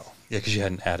 here we go. Yeah, because you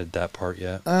hadn't added that part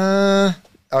yet. Oh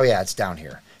yeah, it's down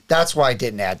here. That's why I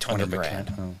didn't add 20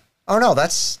 grand. Oh no,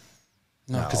 that's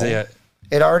no, because they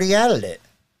it already added it.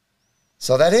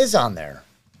 So that is on there.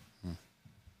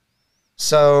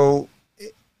 So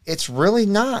it's really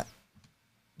not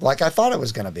like I thought it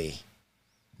was going to be.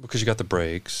 Because you got the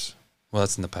brakes. Well,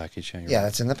 that's in the package. Yeah,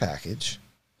 that's in the package.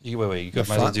 Wait. You might as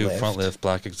well do front lift,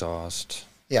 black exhaust.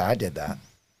 Yeah, I did that.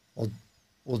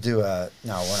 We'll do a...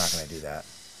 No, we're not going to do that.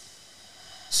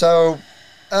 So,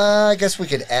 I guess we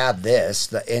could add this,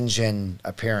 the engine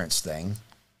appearance thing.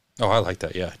 Oh, I like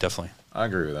that. Yeah, definitely. I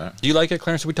agree with that. Do you like it,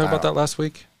 Clarence? Did we talk about that last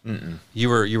week? Mm-mm. You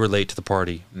were late to the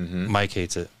party. Mm-hmm. Mike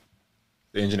hates it.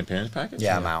 The engine appearance package?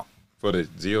 Yeah, I'm out. For the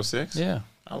Z06? Yeah.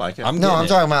 I like it. I'm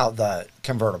talking about the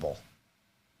convertible.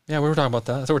 Yeah, we were talking about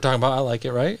that. That's what we're talking about. I like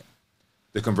it, right?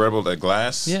 The convertible, the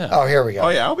glass? Yeah. Oh, here we go. Oh,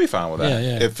 yeah, I'll be fine with that.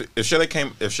 Yeah. If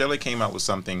Shelley came out with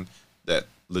something that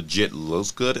legit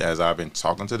looks good, as I've been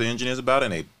talking to the engineers about it,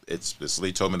 and they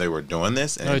explicitly told me they were doing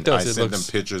this, and I sent them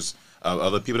pictures of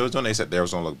other people that was doing it. They said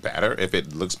theirs going to look better. If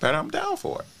it looks better, I'm down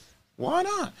for it. Why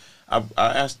not? I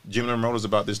asked Jim Motors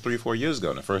about this 3-4 years ago,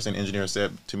 and the first thing the engineer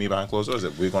said to me behind closed doors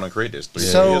is that we're going to create this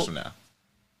 3-4 years from now.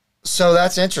 So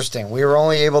that's interesting. We were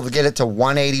only able to get it to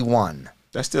 181.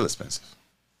 That's still expensive.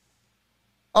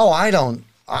 Oh,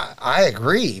 I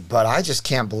agree, but I just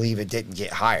can't believe it didn't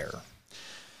get higher.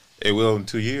 It will in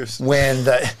 2 years. When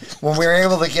we were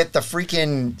able to get the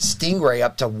freaking Stingray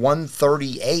up to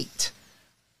 138.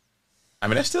 I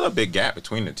mean, there's still a big gap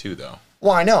between the two, though.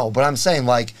 Well, I know, but I'm saying,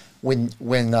 like, when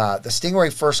the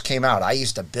Stingray first came out, I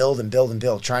used to build and build and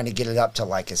build, trying to get it up to,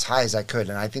 like, as high as I could.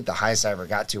 And I think the highest I ever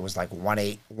got to was, like,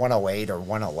 108 or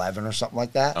 111 or something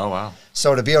like that. Oh, wow.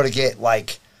 So to be able to get,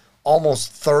 like,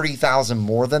 almost 30,000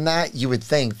 more than that, you would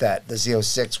think that the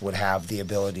Z06 would have the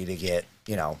ability to get,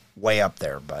 way up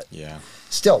there. But yeah,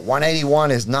 still, 181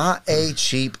 is not a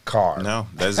cheap car. No,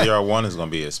 that ZR1 is going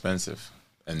to be expensive.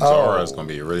 And Zara is going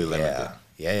to be really limited.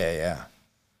 Yeah.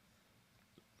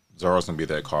 Zara's going to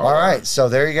be that car. All right, so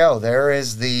there you go. There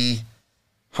is the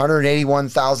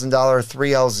 $181,000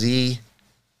 3LZ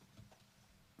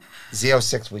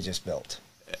Z06 we just built.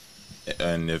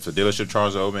 And if the dealership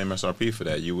charges the open MSRP for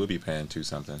that, you will be paying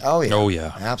 $2-something. Oh, yeah. Oh,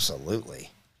 yeah.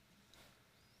 Absolutely.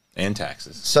 And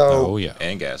taxes. So,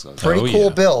 and gas. Pretty cool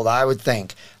build, I would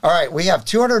think. All right, we have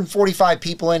 245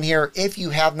 people in here. If you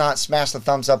have not smashed the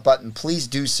thumbs up button, please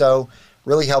do so.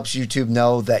 Really helps YouTube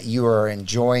know that you are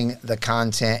enjoying the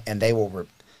content, and they will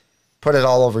put it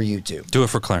all over YouTube. Do it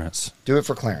for Clarence. Do it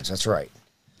for Clarence. That's right.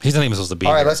 He's not even supposed to be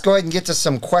here. All right, let's go ahead and get to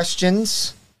some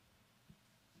questions.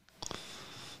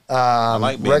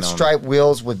 Red stripe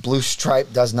wheels with blue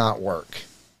stripe does not work.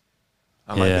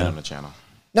 I like being on the channel.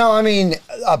 No, I mean,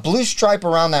 a blue stripe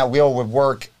around that wheel would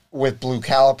work with blue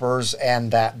calipers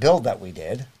and that build that we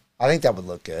did. I think that would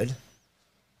look good.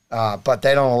 But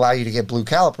they don't allow you to get blue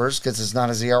calipers because it's not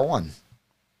a ZR1.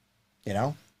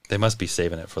 They must be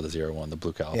saving it for the ZR1, the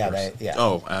blue calipers. Yeah.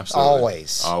 Oh, absolutely.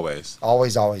 Always.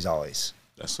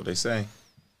 That's what they say.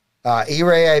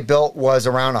 E-Ray I built was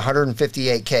around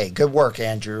 158K. Good work,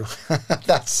 Andrew.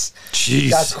 That's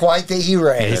quite the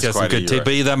E-Ray. Yeah, he's got some good tape,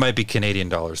 but that might be Canadian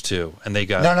dollars too. And they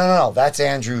got no. That's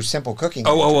Andrew's Simple Cooking.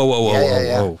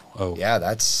 Oh. Yeah,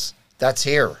 that's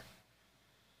here.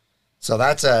 So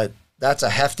that's a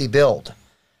hefty build.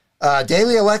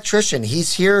 Daily Electrician.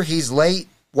 He's here. He's late.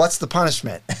 What's the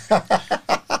punishment?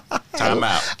 Time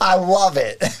out. I love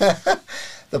it.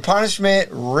 The punishment,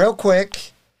 real quick.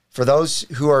 For those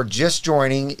who are just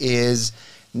joining, is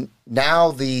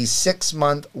now the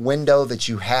 6-month window that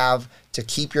you have to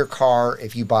keep your car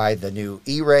if you buy the new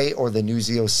E-Ray or the new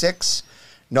Z06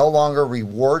 no longer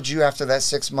rewards you after that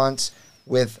 6 months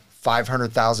with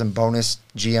 500,000 bonus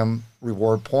GM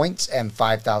reward points and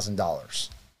 $5,000.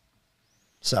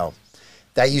 So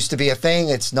that used to be a thing.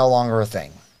 It's no longer a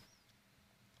thing.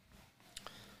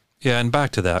 Yeah, and back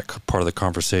to that part of the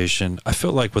conversation, I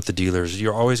feel like with the dealers,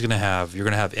 you're going to have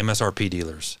MSRP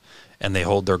dealers, and they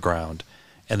hold their ground,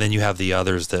 and then you have the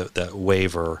others that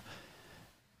waver.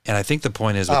 And I think the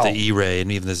point is with the E-Ray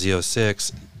and even the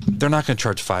Z06, they're not going to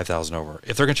charge 5,000 over.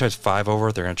 If they're going to charge 5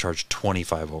 over, they're going to charge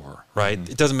 25 over, right?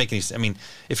 Mm-hmm. It doesn't make any sense. I mean,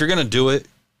 if you're going to do it,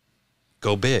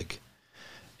 go big.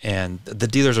 And the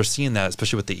dealers are seeing that,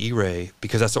 especially with the E-Ray,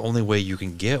 because that's the only way you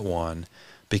can get one,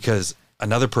 because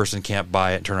another person can't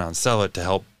buy it and turn around and sell it to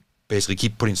help basically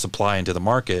keep putting supply into the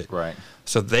market. Right.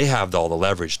 So they have all the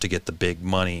leverage to get the big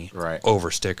money over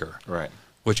sticker. Right.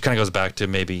 Which kind of goes back to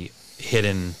maybe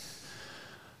hidden.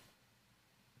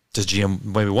 Does GM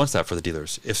maybe wants that for the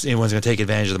dealers? If anyone's going to take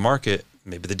advantage of the market,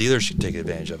 maybe the dealers should take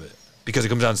advantage of it, because it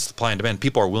comes down to supply and demand.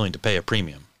 People are willing to pay a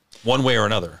premium one way or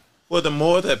another. Well, the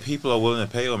more that people are willing to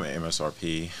pay on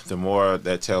MSRP, the more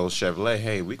that tells Chevrolet,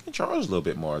 hey, we can charge a little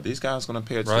bit more. These guys are going to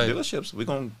pay it to the dealerships. We're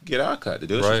going to get our cut. The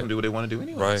dealerships going to do what they want to do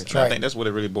anyway. Right. And I think that's what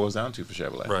it really boils down to for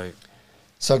Chevrolet. Right.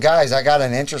 So, guys, I got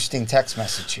an interesting text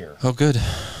message here. Oh, good.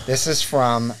 This is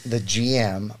from the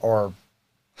GM, or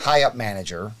high-up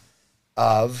manager,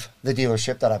 of the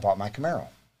dealership that I bought my Camaro.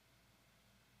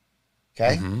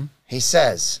 Okay? Mm-hmm. He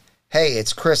says, hey,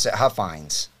 it's Chris at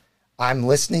Huffines. I'm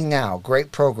listening now.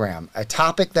 Great program. A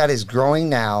topic that is growing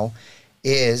now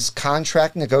is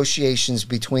contract negotiations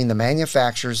between the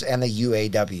manufacturers and the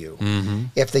UAW. Mm-hmm.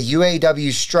 If the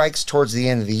UAW strikes towards the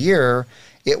end of the year,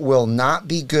 it will not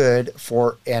be good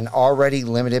for an already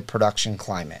limited production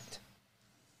climate.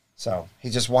 So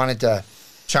he just wanted to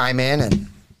chime in and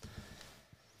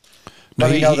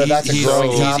let me know that that's a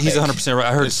growing topic. He's 100% right.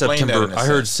 I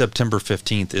heard September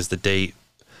 15th is the date.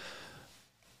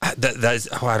 That is,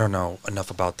 I don't know enough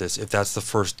about this. If that's the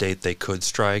first date they could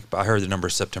strike, but I heard the number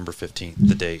is September 15th,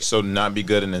 the date. So not be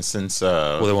good in the sense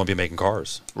well, they won't be making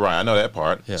cars. Right, I know that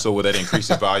part. Yeah. So will that increase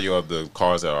the value of the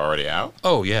cars that are already out?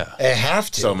 Oh, yeah. They have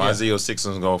to. So my Z06 is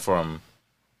going to go from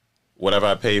whatever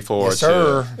I paid for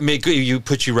to... I mean, you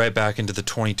put you right back into the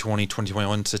 2020,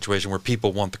 2021 situation where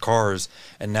people want the cars,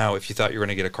 and now if you thought you were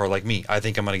going to get a car like me, I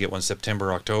think I'm going to get one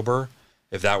September, October.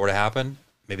 If that were to happen,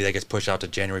 maybe that gets pushed out to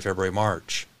January, February,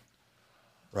 March.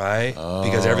 Right? Oh.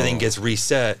 Because everything gets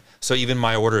reset. So even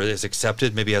my order is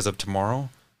accepted maybe as of tomorrow,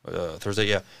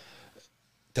 Thursday,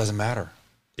 doesn't matter.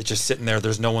 It's just sitting there.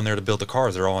 There's no one there to build the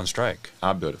cars. They're all on strike.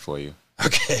 I'll build it for you.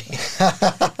 Okay.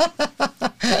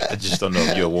 I just don't know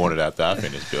if you'll want it after I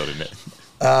finish building it.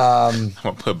 I'm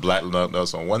going to put black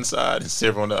notes on one side and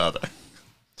silver on the other.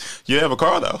 You have a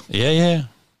car, though. Yeah.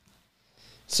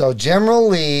 So General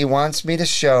Lee wants me to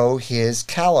show his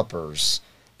calipers.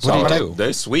 So what do you do?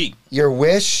 They're sweet. Your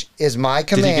wish is my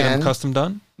command. Did he get them custom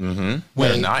done? Mm-hmm.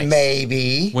 They're nice.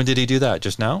 Maybe. When did he do that?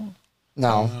 Just now?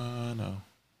 No. No.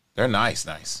 They're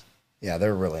nice. Yeah,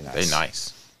 they're really nice. They're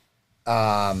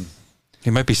nice. He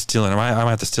might be stealing. I might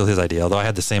have to steal his idea, although I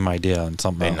had the same idea on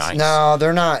something else. Nice. No,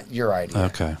 they're not your idea.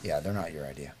 Okay. Yeah, they're not your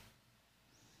idea.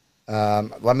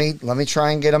 Let me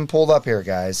try and get them pulled up here,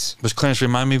 guys. But Clarence,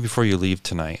 remind me before you leave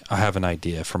tonight. I have an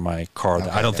idea for my car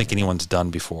that I don't think anyone's done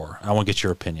before. I want to get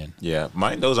your opinion. Yeah,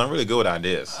 mine knows I'm really good with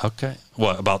ideas. Okay.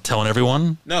 What, about telling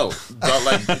everyone? No, about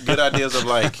like good ideas of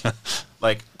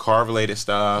like car related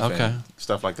stuff. Okay. And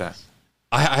stuff like that.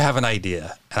 I have an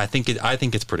idea, and I think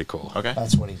it's pretty cool. Okay.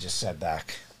 That's what he just said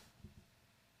back.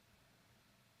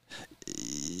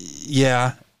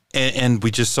 Yeah, and we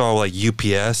just saw like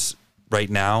UPS. Right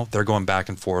now, they're going back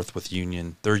and forth with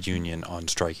their union on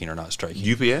striking or not striking.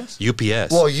 UPS?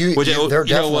 UPS. Well, they're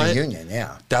definitely union,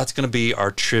 yeah. That's going to be our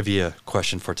trivia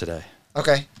question for today.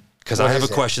 Okay. Because I have a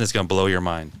question that's going to blow your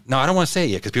mind. No, I don't want to say it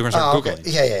yet because people are going to start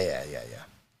Googling.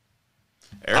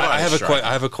 Yeah. I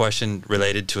have a question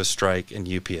related to a strike in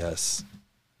UPS.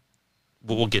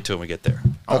 We'll get to it when we get there.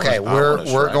 Okay,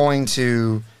 we're going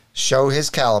to show his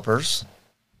calipers.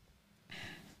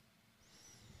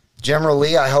 General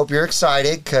Lee, I hope you're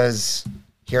excited because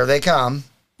here they come.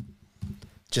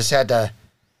 Just had to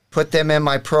put them in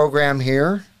my program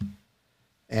here.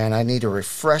 And I need to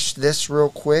refresh this real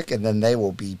quick, and then they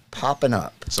will be popping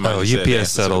up.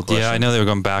 UPS settled. Yeah, I know they were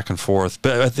going back and forth.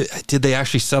 But did they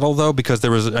actually settle, though? Because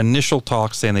there was initial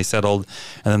talk saying they settled,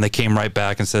 and then they came right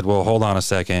back and said, well, hold on a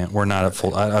second. We're not at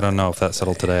full. I don't know if that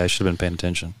settled today. I should have been paying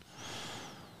attention.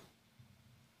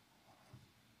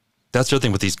 That's the other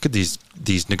thing with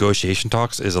these negotiation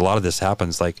talks is a lot of this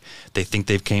happens like they think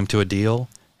they've came to a deal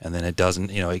and then it doesn't.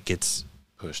 It gets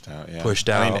pushed out. Yeah. Pushed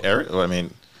out.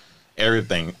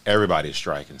 Everybody's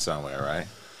striking somewhere, right?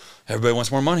 Everybody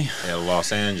wants more money. Yeah,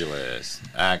 Los Angeles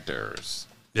actors.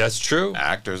 That's true.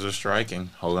 Actors are striking,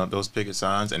 holding up those picket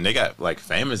signs, and they got like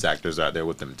famous actors out there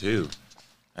with them too.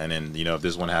 And then if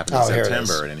this one happened in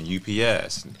September, and then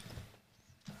UPS.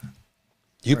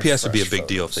 UPS would be a big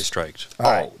deal if they striked.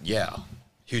 Oh, yeah.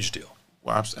 Huge deal.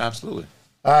 Well, absolutely.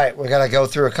 All right, we got to go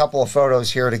through a couple of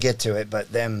photos here to get to it,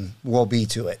 but then we'll be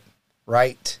to it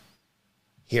right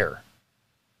here.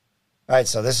 All right,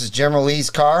 so this is General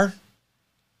Lee's car,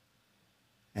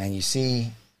 and you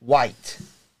see white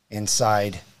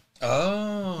inside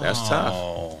Oh. That's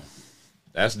tough.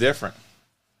 That's different.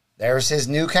 There's his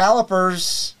new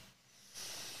calipers.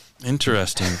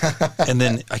 Interesting. And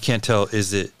then I can't tell,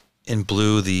 is it in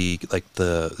blue, the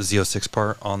Z06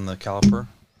 part on the caliper?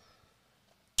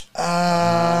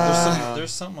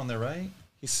 There's something on there, right?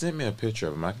 He sent me a picture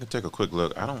of him. I can take a quick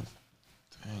look. I don't think.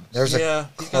 There's a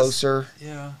closer.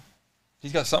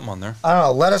 He's got something on there. I don't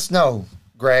know. Let us know,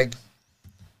 Greg.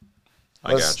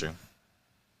 I got you.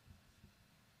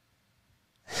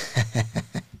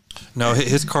 No,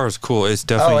 his car is cool. It's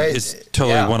definitely, it's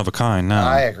totally one of a kind now.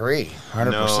 I agree,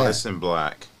 100%. No, it's in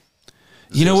black.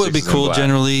 You know what would be cool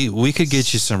generally? We could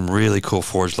get you some really cool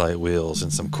Forged Light wheels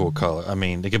and some cool color. I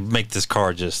mean, they could make this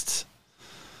car just...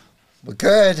 We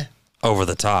could. Over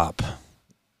the top.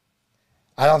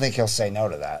 I don't think he'll say no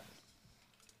to that.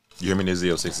 You hear me? The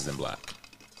Z06 is in black.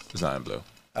 It's not in blue.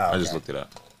 Oh, okay. I just looked it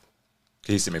up.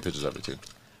 He sent me pictures of it too.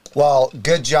 Well,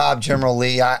 good job, General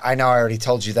Lee. I know I already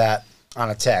told you that on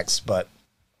a text, but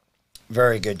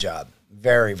very good job.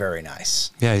 Very, very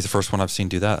nice. Yeah, he's the first one I've seen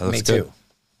do that. Me too.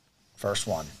 First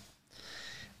one.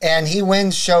 And he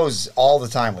wins shows all the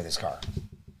time with his car.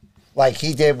 Like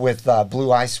he did with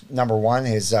Blue Ice #1,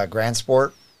 his Grand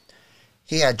Sport.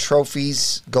 He had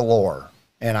trophies galore.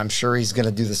 And I'm sure he's going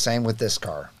to do the same with this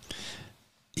car.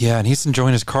 Yeah, and he's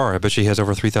enjoying his car. I bet you he has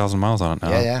over 3,000 miles on it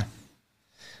now. Yeah.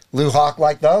 Lou Hawk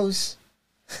like those.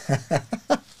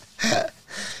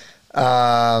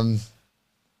 Elijah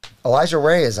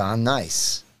Ray is on.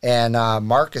 Nice. And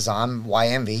Mark is on. Why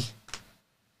Envy?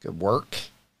 Good work.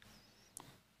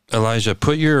 Elijah,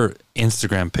 put your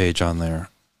Instagram page on there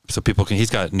so people can...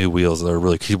 He's got new wheels that are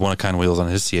really... He won a kind of wheels on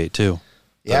his C8 too.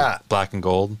 Yeah. Black and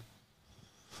gold.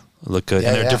 Look good.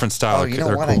 And they're different style. Oh, you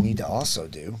know what I need to also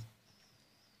do?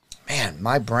 Man,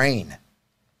 my brain.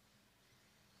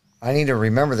 I need to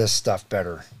remember this stuff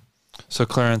better. So,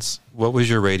 Clarence, what was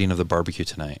your rating of the barbecue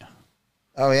tonight?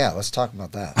 Oh, yeah. Let's talk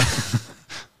about that.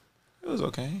 It was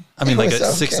okay. I mean, like a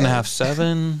 6.5,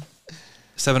 7,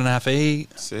 7.5,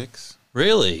 8? 6.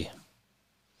 Really?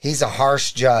 He's a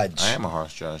harsh judge. I am a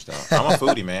harsh judge, though. I'm a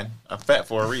foodie, man. I'm fat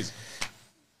for a reason.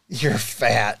 You're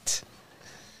fat.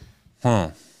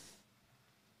 I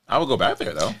would go back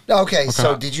there, though. Okay,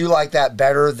 so did you like that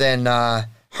better than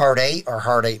Hard 8 or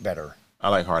Hard 8 better? I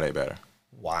like Hard 8 better.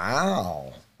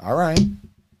 Wow. All right.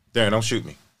 Darren, don't shoot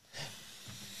me.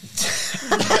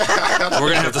 We're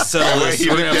going to have to settle this.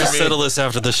 We're going to have to settle this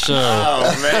after the show.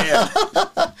 Oh, man.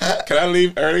 Can I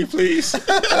leave early, please?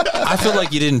 I feel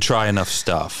like you didn't try enough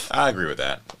stuff. I agree with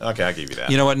that. Okay, I'll give you that.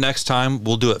 You know what? Next time,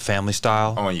 we'll do it family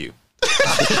style. On you.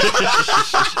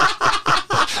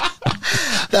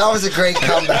 That was a great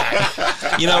comeback.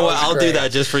 You know what? I'll do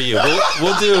that just for you.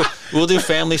 We'll do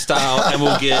family style, and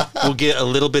we'll get a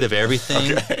little bit of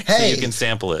everything, so you can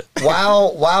sample it.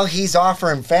 While he's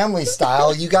offering family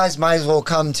style, you guys might as well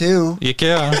come too. You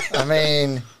can. I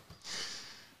mean,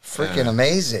 freaking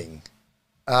amazing.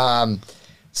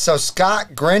 So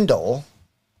Scott Grindle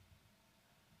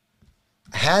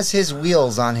has his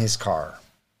wheels on his car.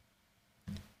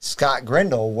 Scott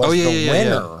Grindle was the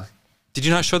winner. Yeah. Did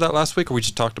you not show that last week, or we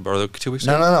just talked about it 2 weeks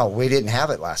ago? No. We didn't have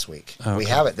it last week. Okay. We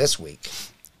have it this week.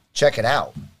 Check it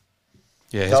out.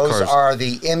 Yeah, those are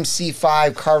the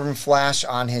MC5 carbon flash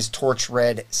on his torch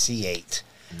red C8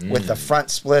 with the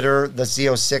front splitter, the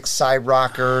Z06 side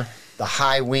rocker, the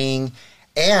high wing,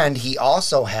 and he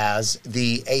also has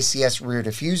the ACS rear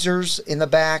diffusers in the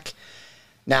back.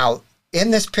 Now,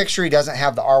 in this picture, he doesn't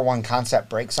have the R1 concept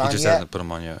brakes on yet. He just hasn't put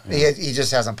them on yet. Yeah. He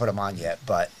just hasn't put them on yet,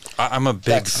 but... I'm a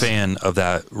big fan of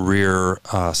that rear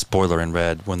spoiler in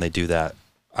red when they do that.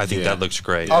 I think that looks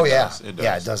great. Oh, yeah. It does.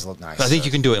 Yeah, it does look nice. I think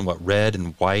you can do it in, red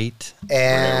and white?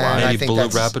 And maybe blue,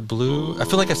 rapid blue? I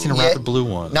feel like I've seen a rapid blue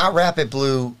one. Not rapid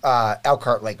blue,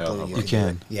 Elkhart Lake blue. You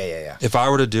can. Yeah. If I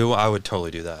were to do, I would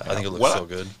totally do that. I think it looks so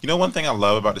good. You know one thing I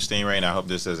love about the Stingray, and I hope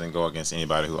this doesn't go against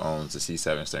anybody who owns the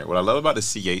C7 Stingray. What I love about the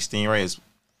C8 Stingray is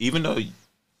even though the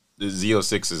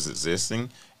Z06 is existing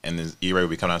and the E-Ray will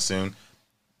be coming out soon,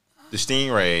 the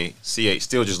Stingray C8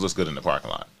 still just looks good in the parking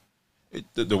lot.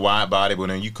 The wide body, but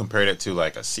when you compare that to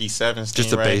like a C7 Stingray,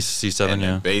 just a base C7,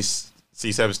 and base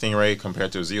C7 Stingray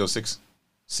compared to a Z06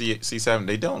 C7,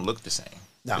 they don't look the same.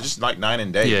 No. They're just like night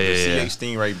and day. The C8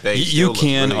 Stingray base. You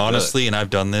can really honestly, and I've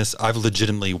done this. I've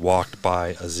legitimately walked by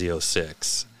a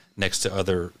Z06 next to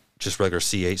other just regular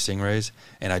C8 Stingrays,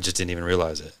 and I just didn't even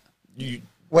realize it.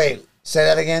 Wait, say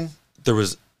that again. There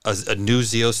was a new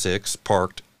Z06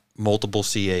 parked. Multiple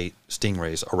C8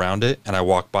 Stingrays around it, and I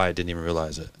walked by. I didn't even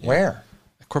realize it. Where?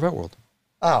 At Corvette World.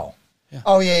 Oh. Yeah.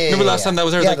 Oh, yeah. Remember last time that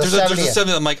was there? Like, there's a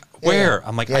 70. I'm like, where?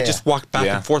 I'm like, I just walked back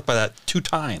and forth by that 2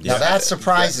 times. Now that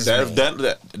surprises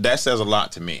me. That says a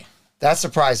lot to me. That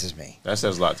surprises me. That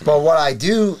says a lot to me. But what I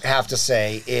do have to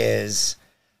say is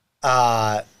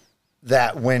that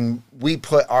when we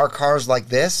put our cars like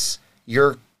this,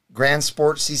 your Grand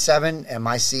Sport C7 and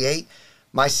my C8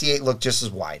 look just as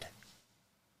wide.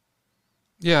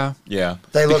 Yeah. Yeah.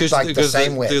 They look like the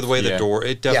same width. The way the door,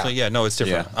 it definitely, no, it's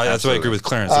different. Yeah, that's why I agree with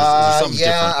Clarence. There's something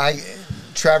different.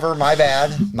 Trevor, my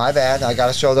bad. I got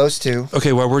to show those too.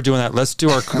 Okay, while we're doing that, let's do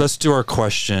our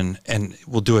question, and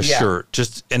we'll do a shirt.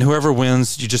 And whoever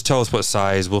wins, you just tell us what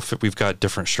size. We've got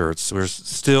different shirts. We're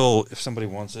still, if somebody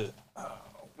wants it,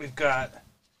 we've got.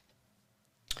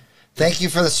 Thank you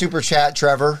for the super chat,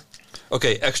 Trevor.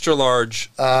 Okay, extra large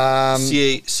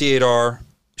C8R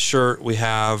shirt. We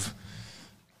have.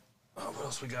 What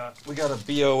else we got? We got a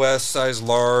BOS size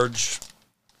large.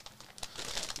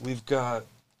 We've got.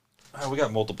 We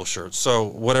got multiple shirts. So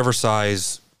whatever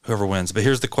size, whoever wins. But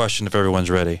here's the question: if everyone's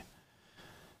ready,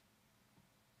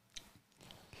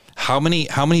 how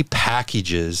many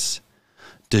packages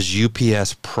does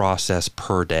UPS process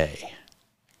per day?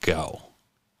 Go.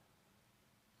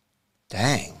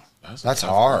 Dang, that's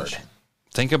hard. Question.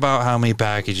 Think about how many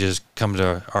packages come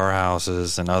to our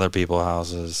houses and other people's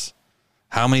houses.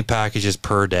 How many packages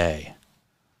per day?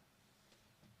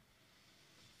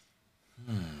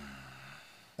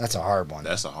 That's a hard one.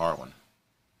 That's a hard one.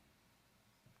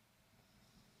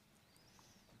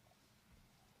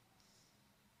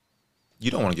 You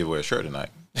don't want to give away a shirt tonight.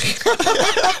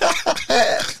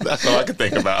 That's all I can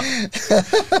think about.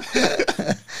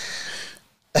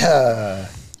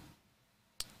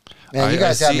 Man, you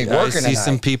guys have me working tonight. I see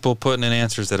some people putting in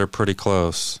answers that are pretty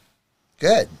close.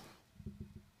 Good.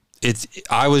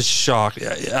 I was shocked.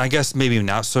 I guess maybe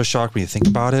not so shocked when you think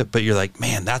about it, but you're like,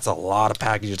 man, that's a lot of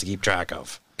packages to keep track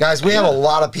of. Guys, we have a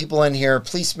lot of people in here.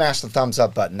 Please smash the thumbs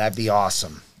up button. That'd be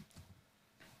awesome.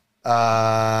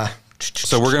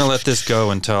 So we're going to let this go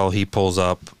until he pulls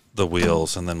up the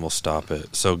wheels, and then we'll stop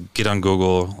it. So get on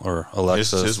Google or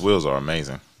Alexa. His wheels are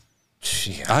amazing.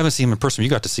 Yeah. I haven't seen them in person. You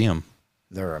got to see them.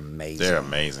 They're amazing. They're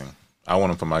amazing. I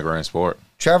want them for my Grand Sport.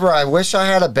 Trevor, I wish I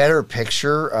had a better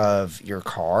picture of your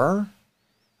car.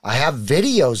 I have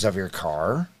videos of your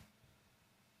car.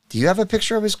 Do you have a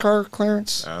picture of his car,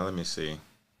 Clarence? Let me see.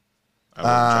 I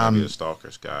wasn't trying to be a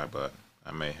stalker's guy, but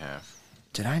I may have.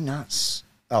 Did I not?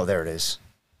 Oh, there it is.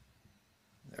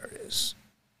 There it is.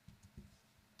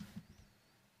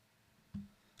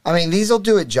 I mean, these will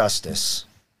do it justice.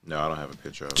 No, I don't have a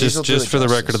picture of it. Just for the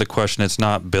record of the question, it's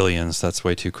not billions. That's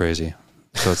way too crazy.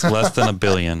 So it's less than $1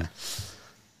 billion.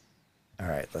 All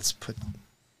right, let's put.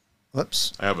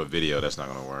 Whoops. I have a video. That's not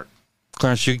going to work.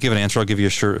 Clarence, you can give an answer. I'll give you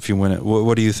a shirt if you win it.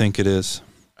 What do you think it is?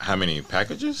 How many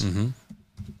packages? Mm-hmm.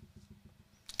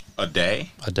 A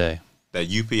day? A day. That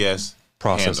UPS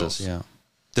processes, handles. Yeah.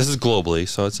 This is globally,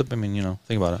 so it's, I mean,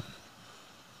 think about it.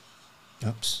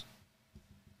 Oops.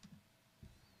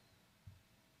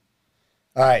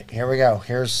 All right, here we go.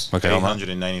 Here's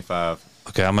 895.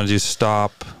 Okay, I'm going to do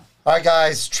stop. All right,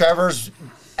 guys. Trevor's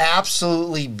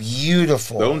absolutely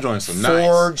beautiful. Those joints are nice.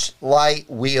 Forged light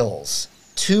wheels.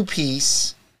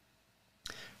 2-piece.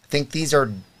 I think these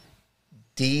are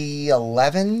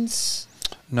D11s.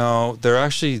 No, they're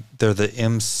the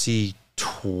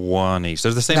MC20s.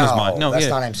 They're the same as mine. No, that's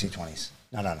not MC20s.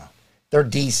 No. They're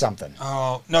D something.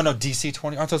 Oh, no,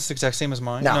 DC20. Aren't those the exact same as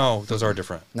mine? No, those are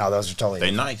different. No, those are totally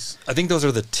different. They're nice. I think those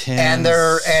are the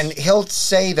 10s. And he'll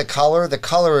say the color. The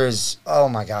color is, oh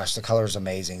my gosh, the color is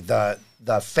amazing. The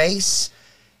face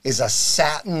is a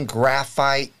satin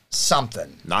graphite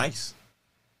something. Nice.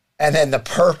 And then the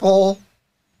purple,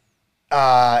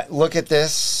 look at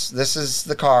this. This is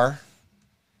the car.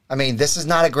 I mean, this is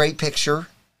not a great picture.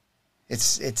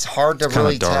 It's hard to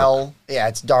really tell. Yeah,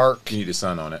 it's dark. You need the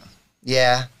sun on it.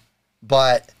 Yeah,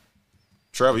 but...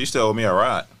 Trevor, you still owe me a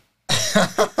ride.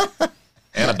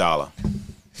 And $1.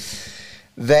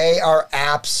 They are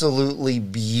absolutely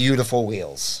beautiful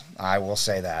wheels. I will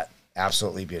say that.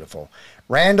 Absolutely beautiful.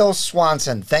 Randall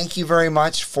Swanson, thank you very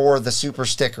much for the super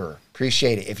sticker.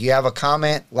 Appreciate it. If you have a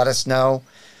comment, let us know.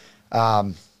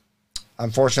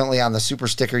 Unfortunately, on the super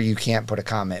sticker, you can't put a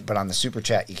comment, but on the super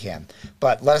chat, you can.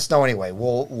 But let us know anyway.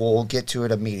 We'll get to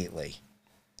it immediately.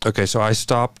 Okay, so I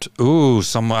stopped. Ooh,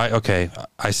 okay,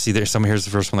 I see there. Here's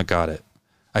the first one that got it.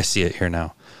 I see it here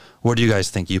now. What do you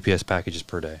guys think UPS packages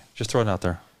per day? Just throw it out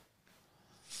there.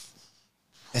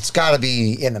 It's got to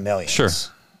be in the millions. Sure.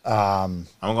 I'm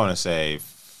going to say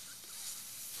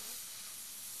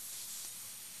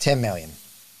 10 million.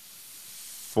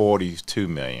 42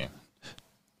 million.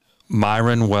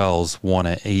 Myron Wells won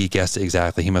it. He guessed it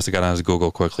exactly. He must have got on his Google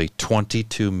quickly.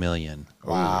 22 million.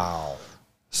 Wow.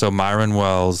 So Myron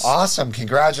Wells. Awesome.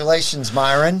 Congratulations,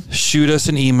 Myron. Shoot us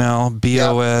an email.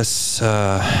 BOS,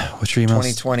 what's your email?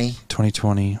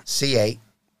 2020. C8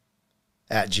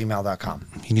 at gmail.com.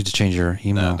 You need to change your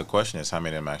email. Now, the question is how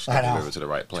many of them actually get delivered to the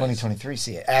right place? 2023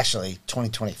 C8. Actually,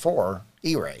 2024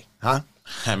 E-Ray. Huh?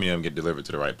 How many of them get delivered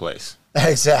to the right place?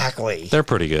 Exactly. They're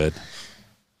pretty good.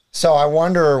 So I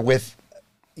wonder with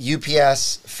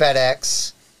UPS,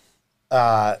 FedEx,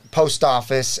 Post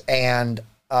Office, and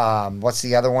what's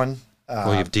the other one?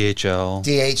 Well, you have DHL.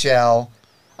 DHL.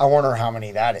 I wonder how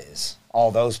many that is.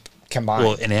 All those combined.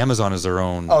 Well, and Amazon is their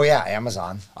own. Oh, yeah,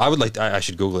 Amazon. I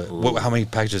should Google it. How many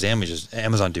packages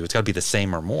Amazon do? It's got to be the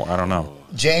same or more. I don't know.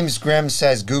 James Grimm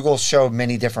says Google showed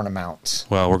many different amounts.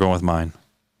 Well, we're going with mine.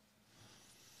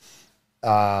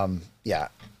 Yeah.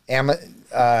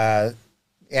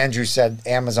 Andrew said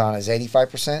Amazon is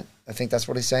 85%. I think that's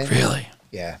what he's saying. Really?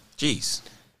 Yeah. Jeez.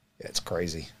 Yeah, it's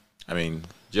crazy. I mean,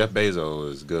 Jeff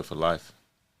Bezos is good for life.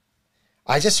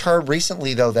 I just heard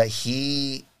recently, though, that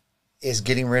he is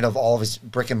getting rid of all of his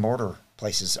brick and mortar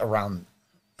places around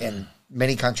in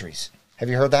many countries. Have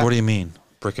you heard that? What do you mean,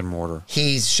 brick and mortar?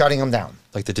 He's shutting them down.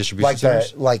 Like the distribution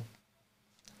centers?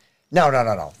 No.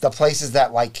 The places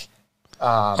that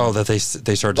that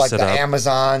they started to set up. Like the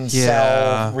Amazon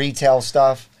sell retail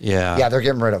stuff. Yeah. Yeah, they're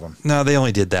getting rid of them. No, they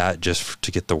only did that just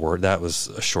to get the word. That was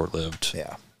short-lived.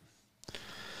 Yeah.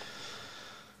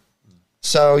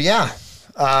 So, yeah.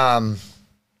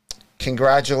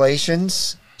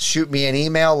 Congratulations. Shoot me an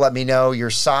email. Let me know your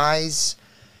size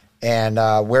and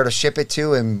where to ship it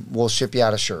to, and we'll ship you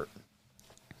out a shirt.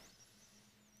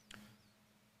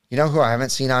 You know who I haven't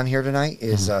seen on here tonight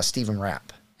is Stephen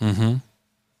Rapp. Mm-hmm.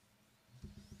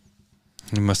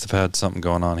 He must have had something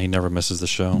going on. He never misses the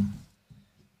show.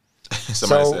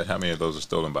 Somebody said how many of those are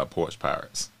stolen by porch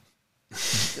pirates?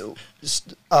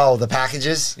 Oh, the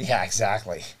packages? Yeah,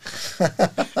 exactly.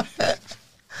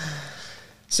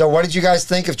 So what did you guys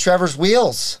think of Trevor's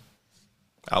wheels?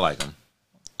 I like them.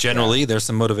 Generally, there's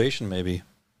some motivation maybe.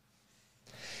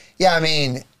 Yeah, I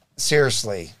mean,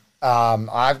 seriously.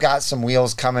 I've got some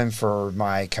wheels coming for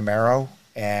my Camaro,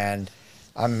 and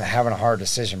I'm having a hard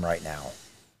decision right now.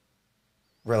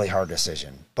 Really hard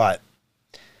decision. But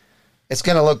it's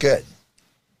going to look good.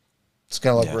 It's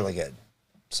going to look really good.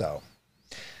 So,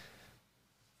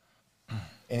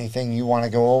 anything you want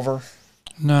to go over?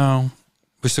 No.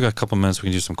 We still got a couple minutes. We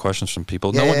can do some questions from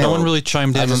people. No one really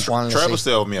chimed in. Trevor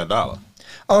still owed me $1.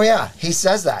 Oh, yeah. He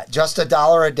says that. Just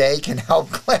 $1 a day can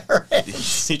help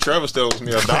Clarence. Trevor still owes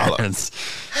me $1.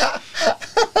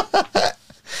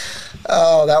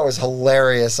 Oh, that was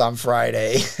hilarious on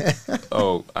Friday.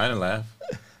 Oh, I didn't laugh.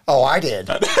 Oh, I did.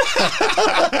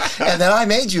 And then I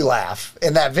made you laugh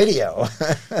in that video.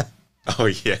 Oh,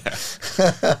 yeah.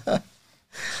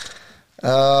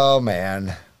 Oh,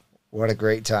 man. What a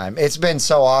great time. It's been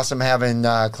so awesome having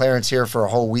Clarence here for a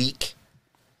whole week.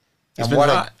 It's been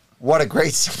hot. What a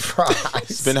great surprise.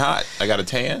 It's been hot. I got a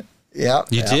tan. Yeah.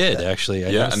 You did, actually.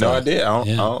 I did. I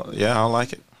don't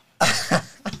like it.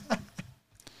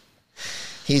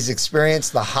 He's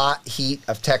experienced the hot heat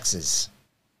of Texas.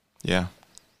 Yeah.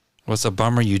 Well, it's a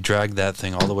bummer you dragged that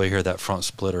thing all the way here, that front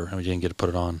splitter, and you didn't get to put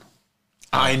it on.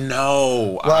 I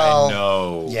know. Well, I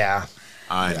know. Yeah.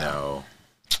 I know.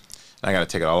 I got to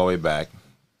take it all the way back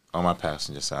on my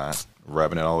passenger side,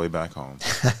 rubbing it all the way back home,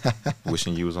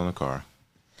 wishing you was on the car.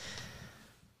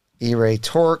 E-Ray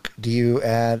Torque, do you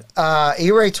add?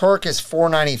 E-Ray Torque is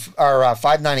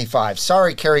 $595.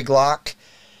 Sorry, Kerry Glock.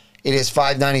 It is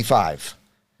 $595.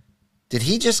 Did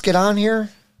he just get on here?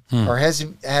 Or has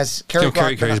Kerry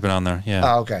Glock Kerry's been on there, yeah.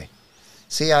 Oh, okay.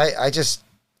 See, I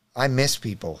miss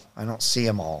people. I don't see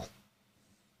them all.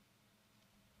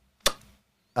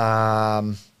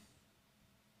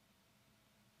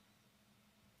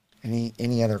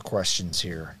 Any other questions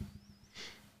here?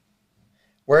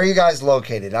 Where are you guys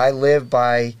located? I live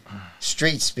by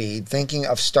Street Speed, thinking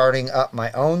of starting up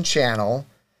my own channel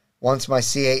once my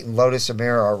C8 and Lotus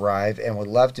Emira arrive, and would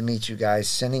love to meet you guys.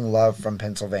 Sending love from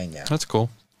Pennsylvania. That's cool.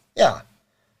 Yeah.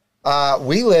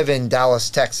 We live in Dallas,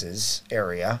 Texas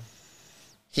area.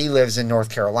 He lives in North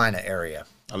Carolina area.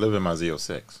 I live in my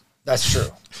Z06. That's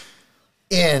true.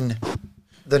 In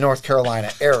the North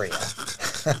Carolina area.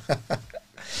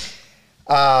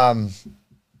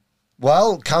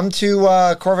 Well, come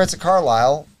to Corvettes of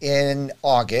Carlisle in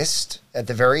August, at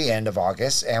the very end of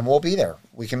August, and we'll be there.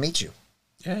 We can meet you.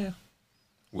 Yeah.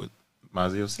 With my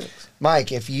Z06.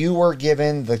 Mike, if you were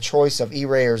given the choice of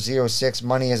E-Ray or Z06,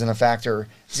 money isn't a factor.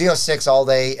 Z06 all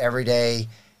day, every day,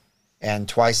 and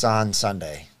twice on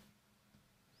Sunday.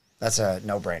 That's a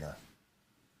no-brainer.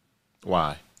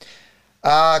 Why?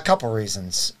 A couple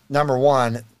reasons. Number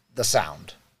one, the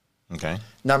sound. Okay.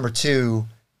 Number 2,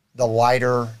 the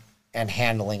lighter and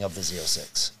handling of the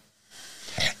Z06.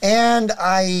 And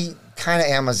I kind of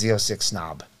am a Z06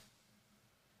 snob.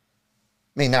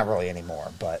 I mean, not really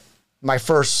anymore, but my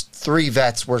first 3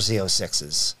 Vettes were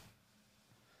Z06s.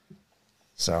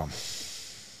 So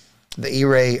the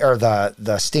E-Ray or the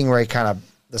Stingray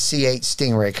the C8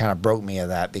 Stingray kind of broke me of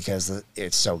that because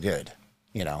it's so good,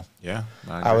 you know. Yeah.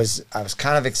 I was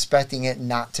kind of expecting it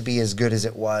not to be as good as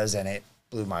it was, and it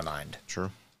blew my mind.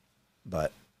 True.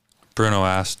 But Bruno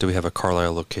asked, "Do we have a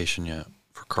Carlisle location yet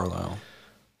for Carlisle?"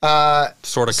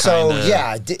 Sort of, so kind of.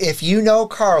 Yeah, if you know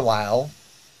Carlisle,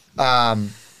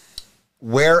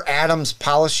 where Adams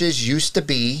Polishes used to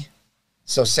be,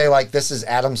 so say like this is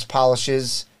Adams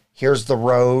Polishes, here's the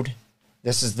road,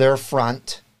 this is their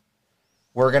front.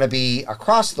 We're going to be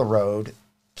across the road,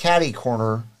 catty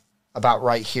corner, about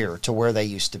right here to where they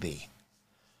used to be.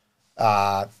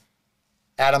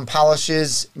 Adam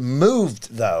Polishes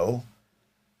moved, though,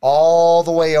 all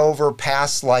the way over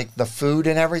past like the food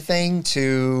and everything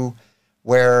to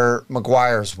where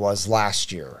McGuire's was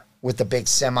last year with the big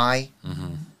semi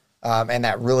and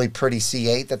that really pretty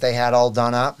C8 that they had all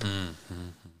done up. I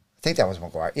think that was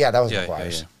McGuire. Yeah, that was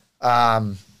McGuire's.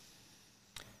 Yeah.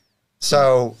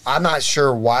 So I'm not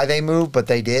sure why they moved, but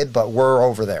they did. But we're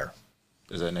over there.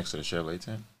 Is that next to the Chevrolet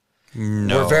tent?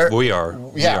 No, we are.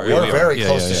 Yeah, we're very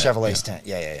close to Chevrolet's tent.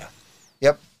 Yeah.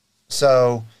 Yep.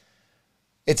 So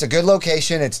it's a good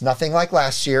location. It's nothing like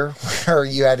last year where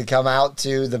you had to come out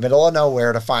to the middle of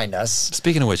nowhere to find us.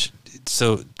 Speaking of which,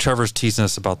 so Trevor's teasing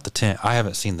us about the tent. I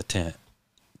haven't seen the tent.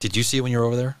 Did you see it when you were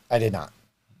over there? I did not.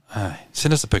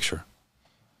 Send us a picture.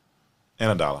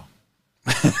 And $1.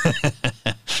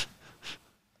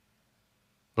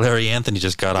 Larry Anthony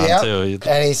just got on too.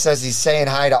 And he says he's saying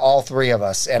hi to all 3 of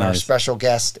us and our special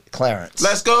guest, Clarence.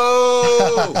 Let's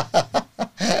go!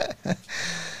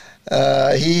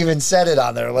 He even said it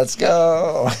on there. Let's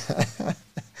go.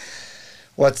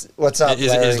 What's up,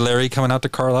 Larry? Is Larry coming out to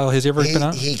Carlisle? Has he ever been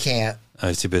out? He can't. Oh,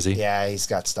 he's too busy? Yeah, he's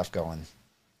got stuff going.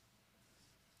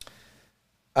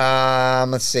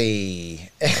 Let's see.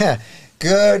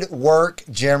 Good work,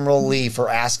 General Lee, for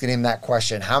asking him that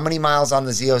question. How many miles on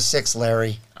the Z06,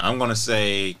 Larry? I'm going to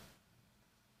say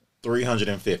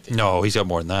 350. No, he's got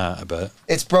more than that, I bet.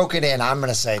 It's broken in. I'm going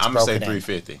to say it's broken in. I'm going to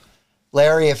say 350.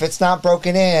 Larry, if it's not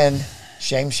broken in,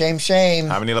 shame, shame, shame.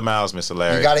 How many miles, Mr.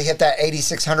 Larry? You got to hit that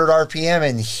 8,600 RPM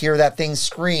and hear that thing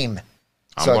scream.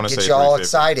 So it gets you all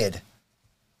excited.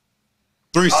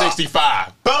 365.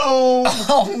 Boom!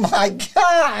 Oh, my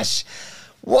gosh.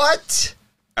 What?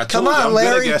 Come on, I'm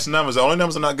Larry. Good at guessing numbers. The only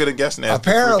numbers I'm not good at guessing is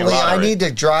apparently I need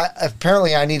to drive.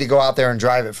 Apparently, I need to go out there and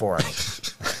drive it for him.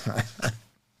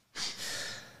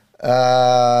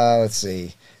 Let's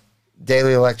see.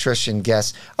 Daily Electrician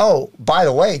guess. Oh, by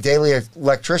the way, Daily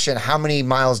Electrician, how many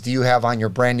miles do you have on your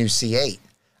brand new C8?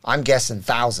 I'm guessing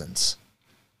thousands.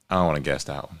 I don't want to guess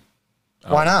that one.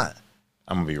 Why not?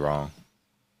 I'm gonna be wrong.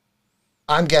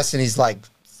 I'm guessing he's like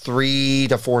 3,000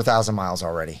 to 4,000 miles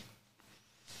already.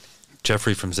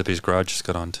 Jeffrey from Zippy's Garage just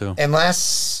got on too.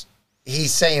 Unless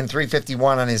he's saying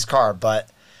 351 on his car, but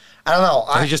I don't know.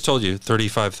 I just told you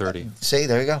 3530. See,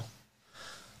 there you go.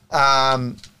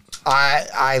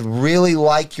 I really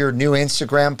like your new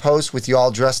Instagram post with you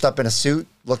all dressed up in a suit.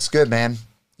 Looks good, man.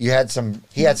 He had some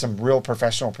real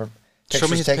professional pictures. Show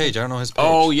me his page. I don't know his page.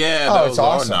 Oh yeah, those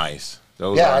are awesome. Nice.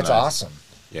 That's awesome.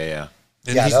 Yeah.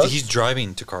 And he's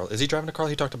driving to Carlisle. Is he driving to Carlisle?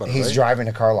 He talked about it, He's driving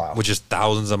to Carlisle. Which is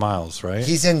thousands of miles, right?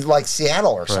 He's in like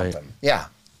Seattle or something. Yeah.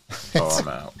 Oh, I'm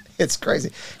out. It's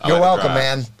crazy. You're welcome,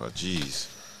 man. But geez.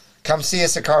 Come see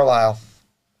us at Carlisle.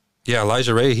 Yeah,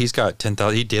 Elijah Ray, he's got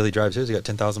 10,000. He daily drives his. He got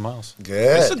 10,000 miles.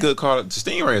 Good. It's a good car. The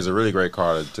Stingray is a really great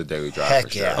car to daily drive. Heck for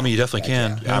sure. yeah. I mean, you definitely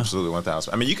can. Yeah. Absolutely,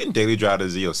 1,000. I mean, you can daily drive the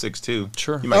Z06 too.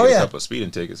 Sure. You might get a couple of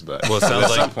speeding tickets, but well, it sounds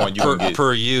like some point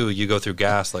you go through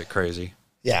gas like crazy.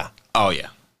 Yeah. Oh yeah.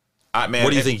 Man,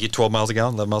 what do you think? You 12 miles a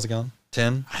gallon, 11 miles a gallon,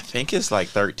 10? I think it's like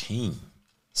 13.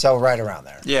 So right around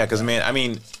there. Yeah, because when I'm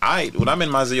in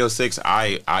my Z06,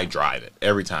 I drive it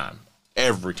every time,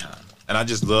 and I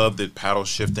just love the paddle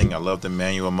shifting. I love the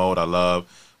manual mode. I love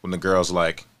when the girls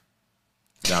like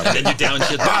down. Then you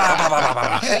downshift.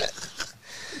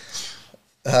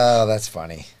 Oh, that's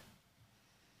funny.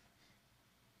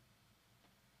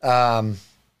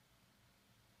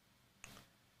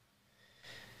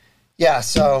 Yeah,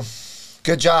 so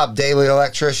good job, Daily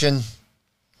Electrician.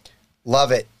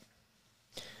 Love it.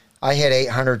 I hit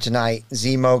 800 tonight.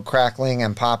 Z mode crackling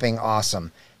and popping.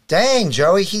 Awesome. Dang,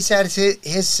 Joey, he's had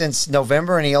his since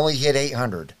November and he only hit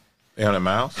 800. 800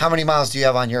 miles? How many miles do you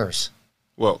have on yours?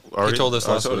 Well, he told us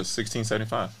last week.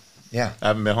 1675. Yeah. I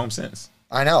haven't been home since.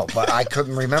 I know, but I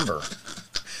couldn't remember.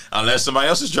 Unless somebody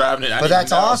else is driving it. But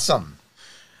that's awesome.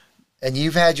 And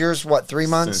you've had yours, what, 3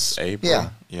 months? Since April. Yeah,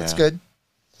 that's good.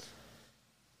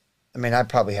 I mean, I'd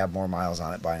probably have more miles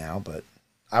on it by now, but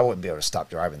I wouldn't be able to stop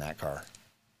driving that car.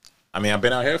 I mean, I've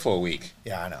been out here for a week.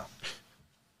 Yeah, I know.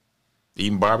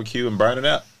 Eating barbecue and burning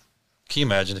up. Can you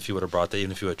imagine if you would have brought that,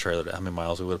 even if you had trailered it, how many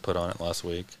miles we would have put on it last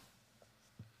week?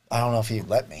 I don't know if he'd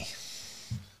let me.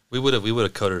 We would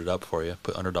have coated it up for you,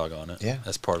 put Underdog on it. Yeah.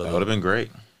 That's part of it. That would have been great.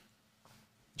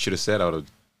 You should have said I would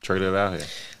have traded it out here.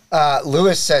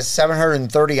 Lewis says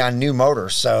 730 on new motor.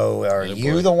 So are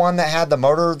you the one that had the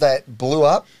motor that blew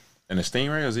up? And the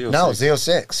Stingray or Z06? No,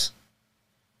 Z06.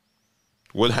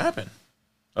 What happened?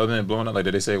 Other than it blowing up, like,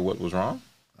 did they say what was wrong?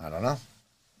 I don't know.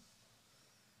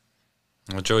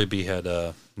 Well, Joey B had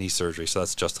knee surgery, so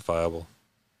that's justifiable.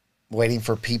 Waiting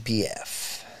for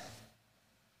PPF.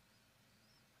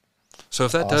 So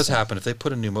if that does happen, if they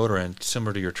put a new motor in,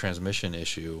 similar to your transmission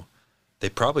issue, they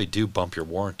probably do bump your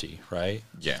warranty, right?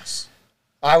 Yes.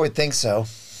 I would think so.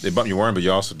 They bump your warranty, but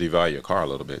you also devalue your car a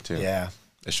little bit, too. Yeah.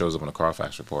 It shows up on the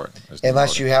Carfax report.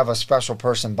 Unless you have a special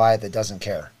person buy it that doesn't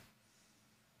care.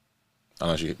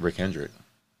 Unless you get Rick Hendrick.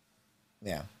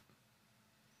 Yeah.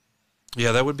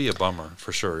 Yeah, that would be a bummer,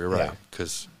 for sure. You're right.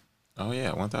 Oh,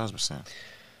 yeah, 1,000%.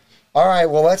 All right,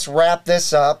 well, let's wrap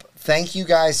this up. Thank you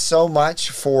guys so much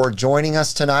for joining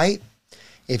us tonight.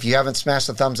 If you haven't smashed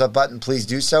the thumbs up button, please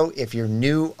do so. If you're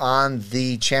new on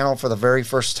the channel for the very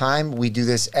first time, we do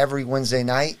this every Wednesday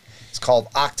night. It's called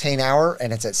Octane Hour,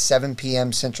 and it's at 7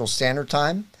 p.m. Central Standard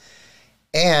Time.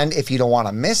 And if you don't want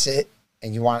to miss it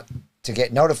and you want to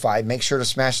get notified, make sure to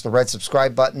smash the red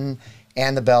subscribe button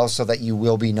and the bell so that you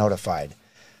will be notified.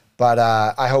 But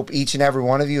I hope each and every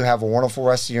one of you have a wonderful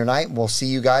rest of your night, and we'll see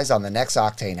you guys on the next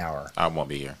Octane Hour. I won't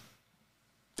be here.